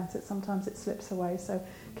talk about it, sometimes it slips away. So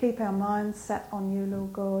keep our minds set on you,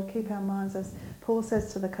 Lord God. Keep our minds, as Paul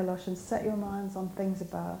says to the Colossians, set your minds on things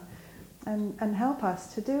above. And help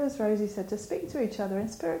us to do as Rosie said, to speak to each other in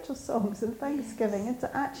spiritual songs and thanksgiving, and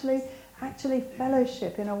to actually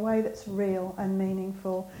fellowship in a way that's real and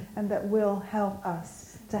meaningful, and that will help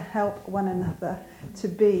us to help one another to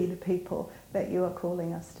be the people that you are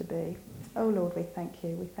calling us to be. Oh Lord, we thank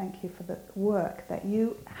you. We thank you for the work that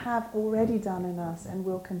you have already done in us and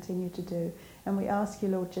will continue to do. And we ask you,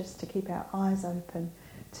 Lord, just to keep our eyes open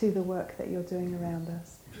to the work that you're doing around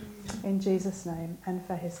us. In Jesus' name, and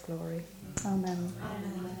for his glory. Amen.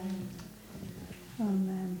 Amen.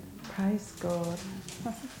 Amen. Praise God.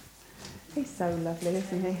 He's so lovely,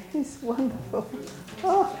 isn't he? He's wonderful.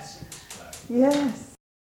 Oh, yes.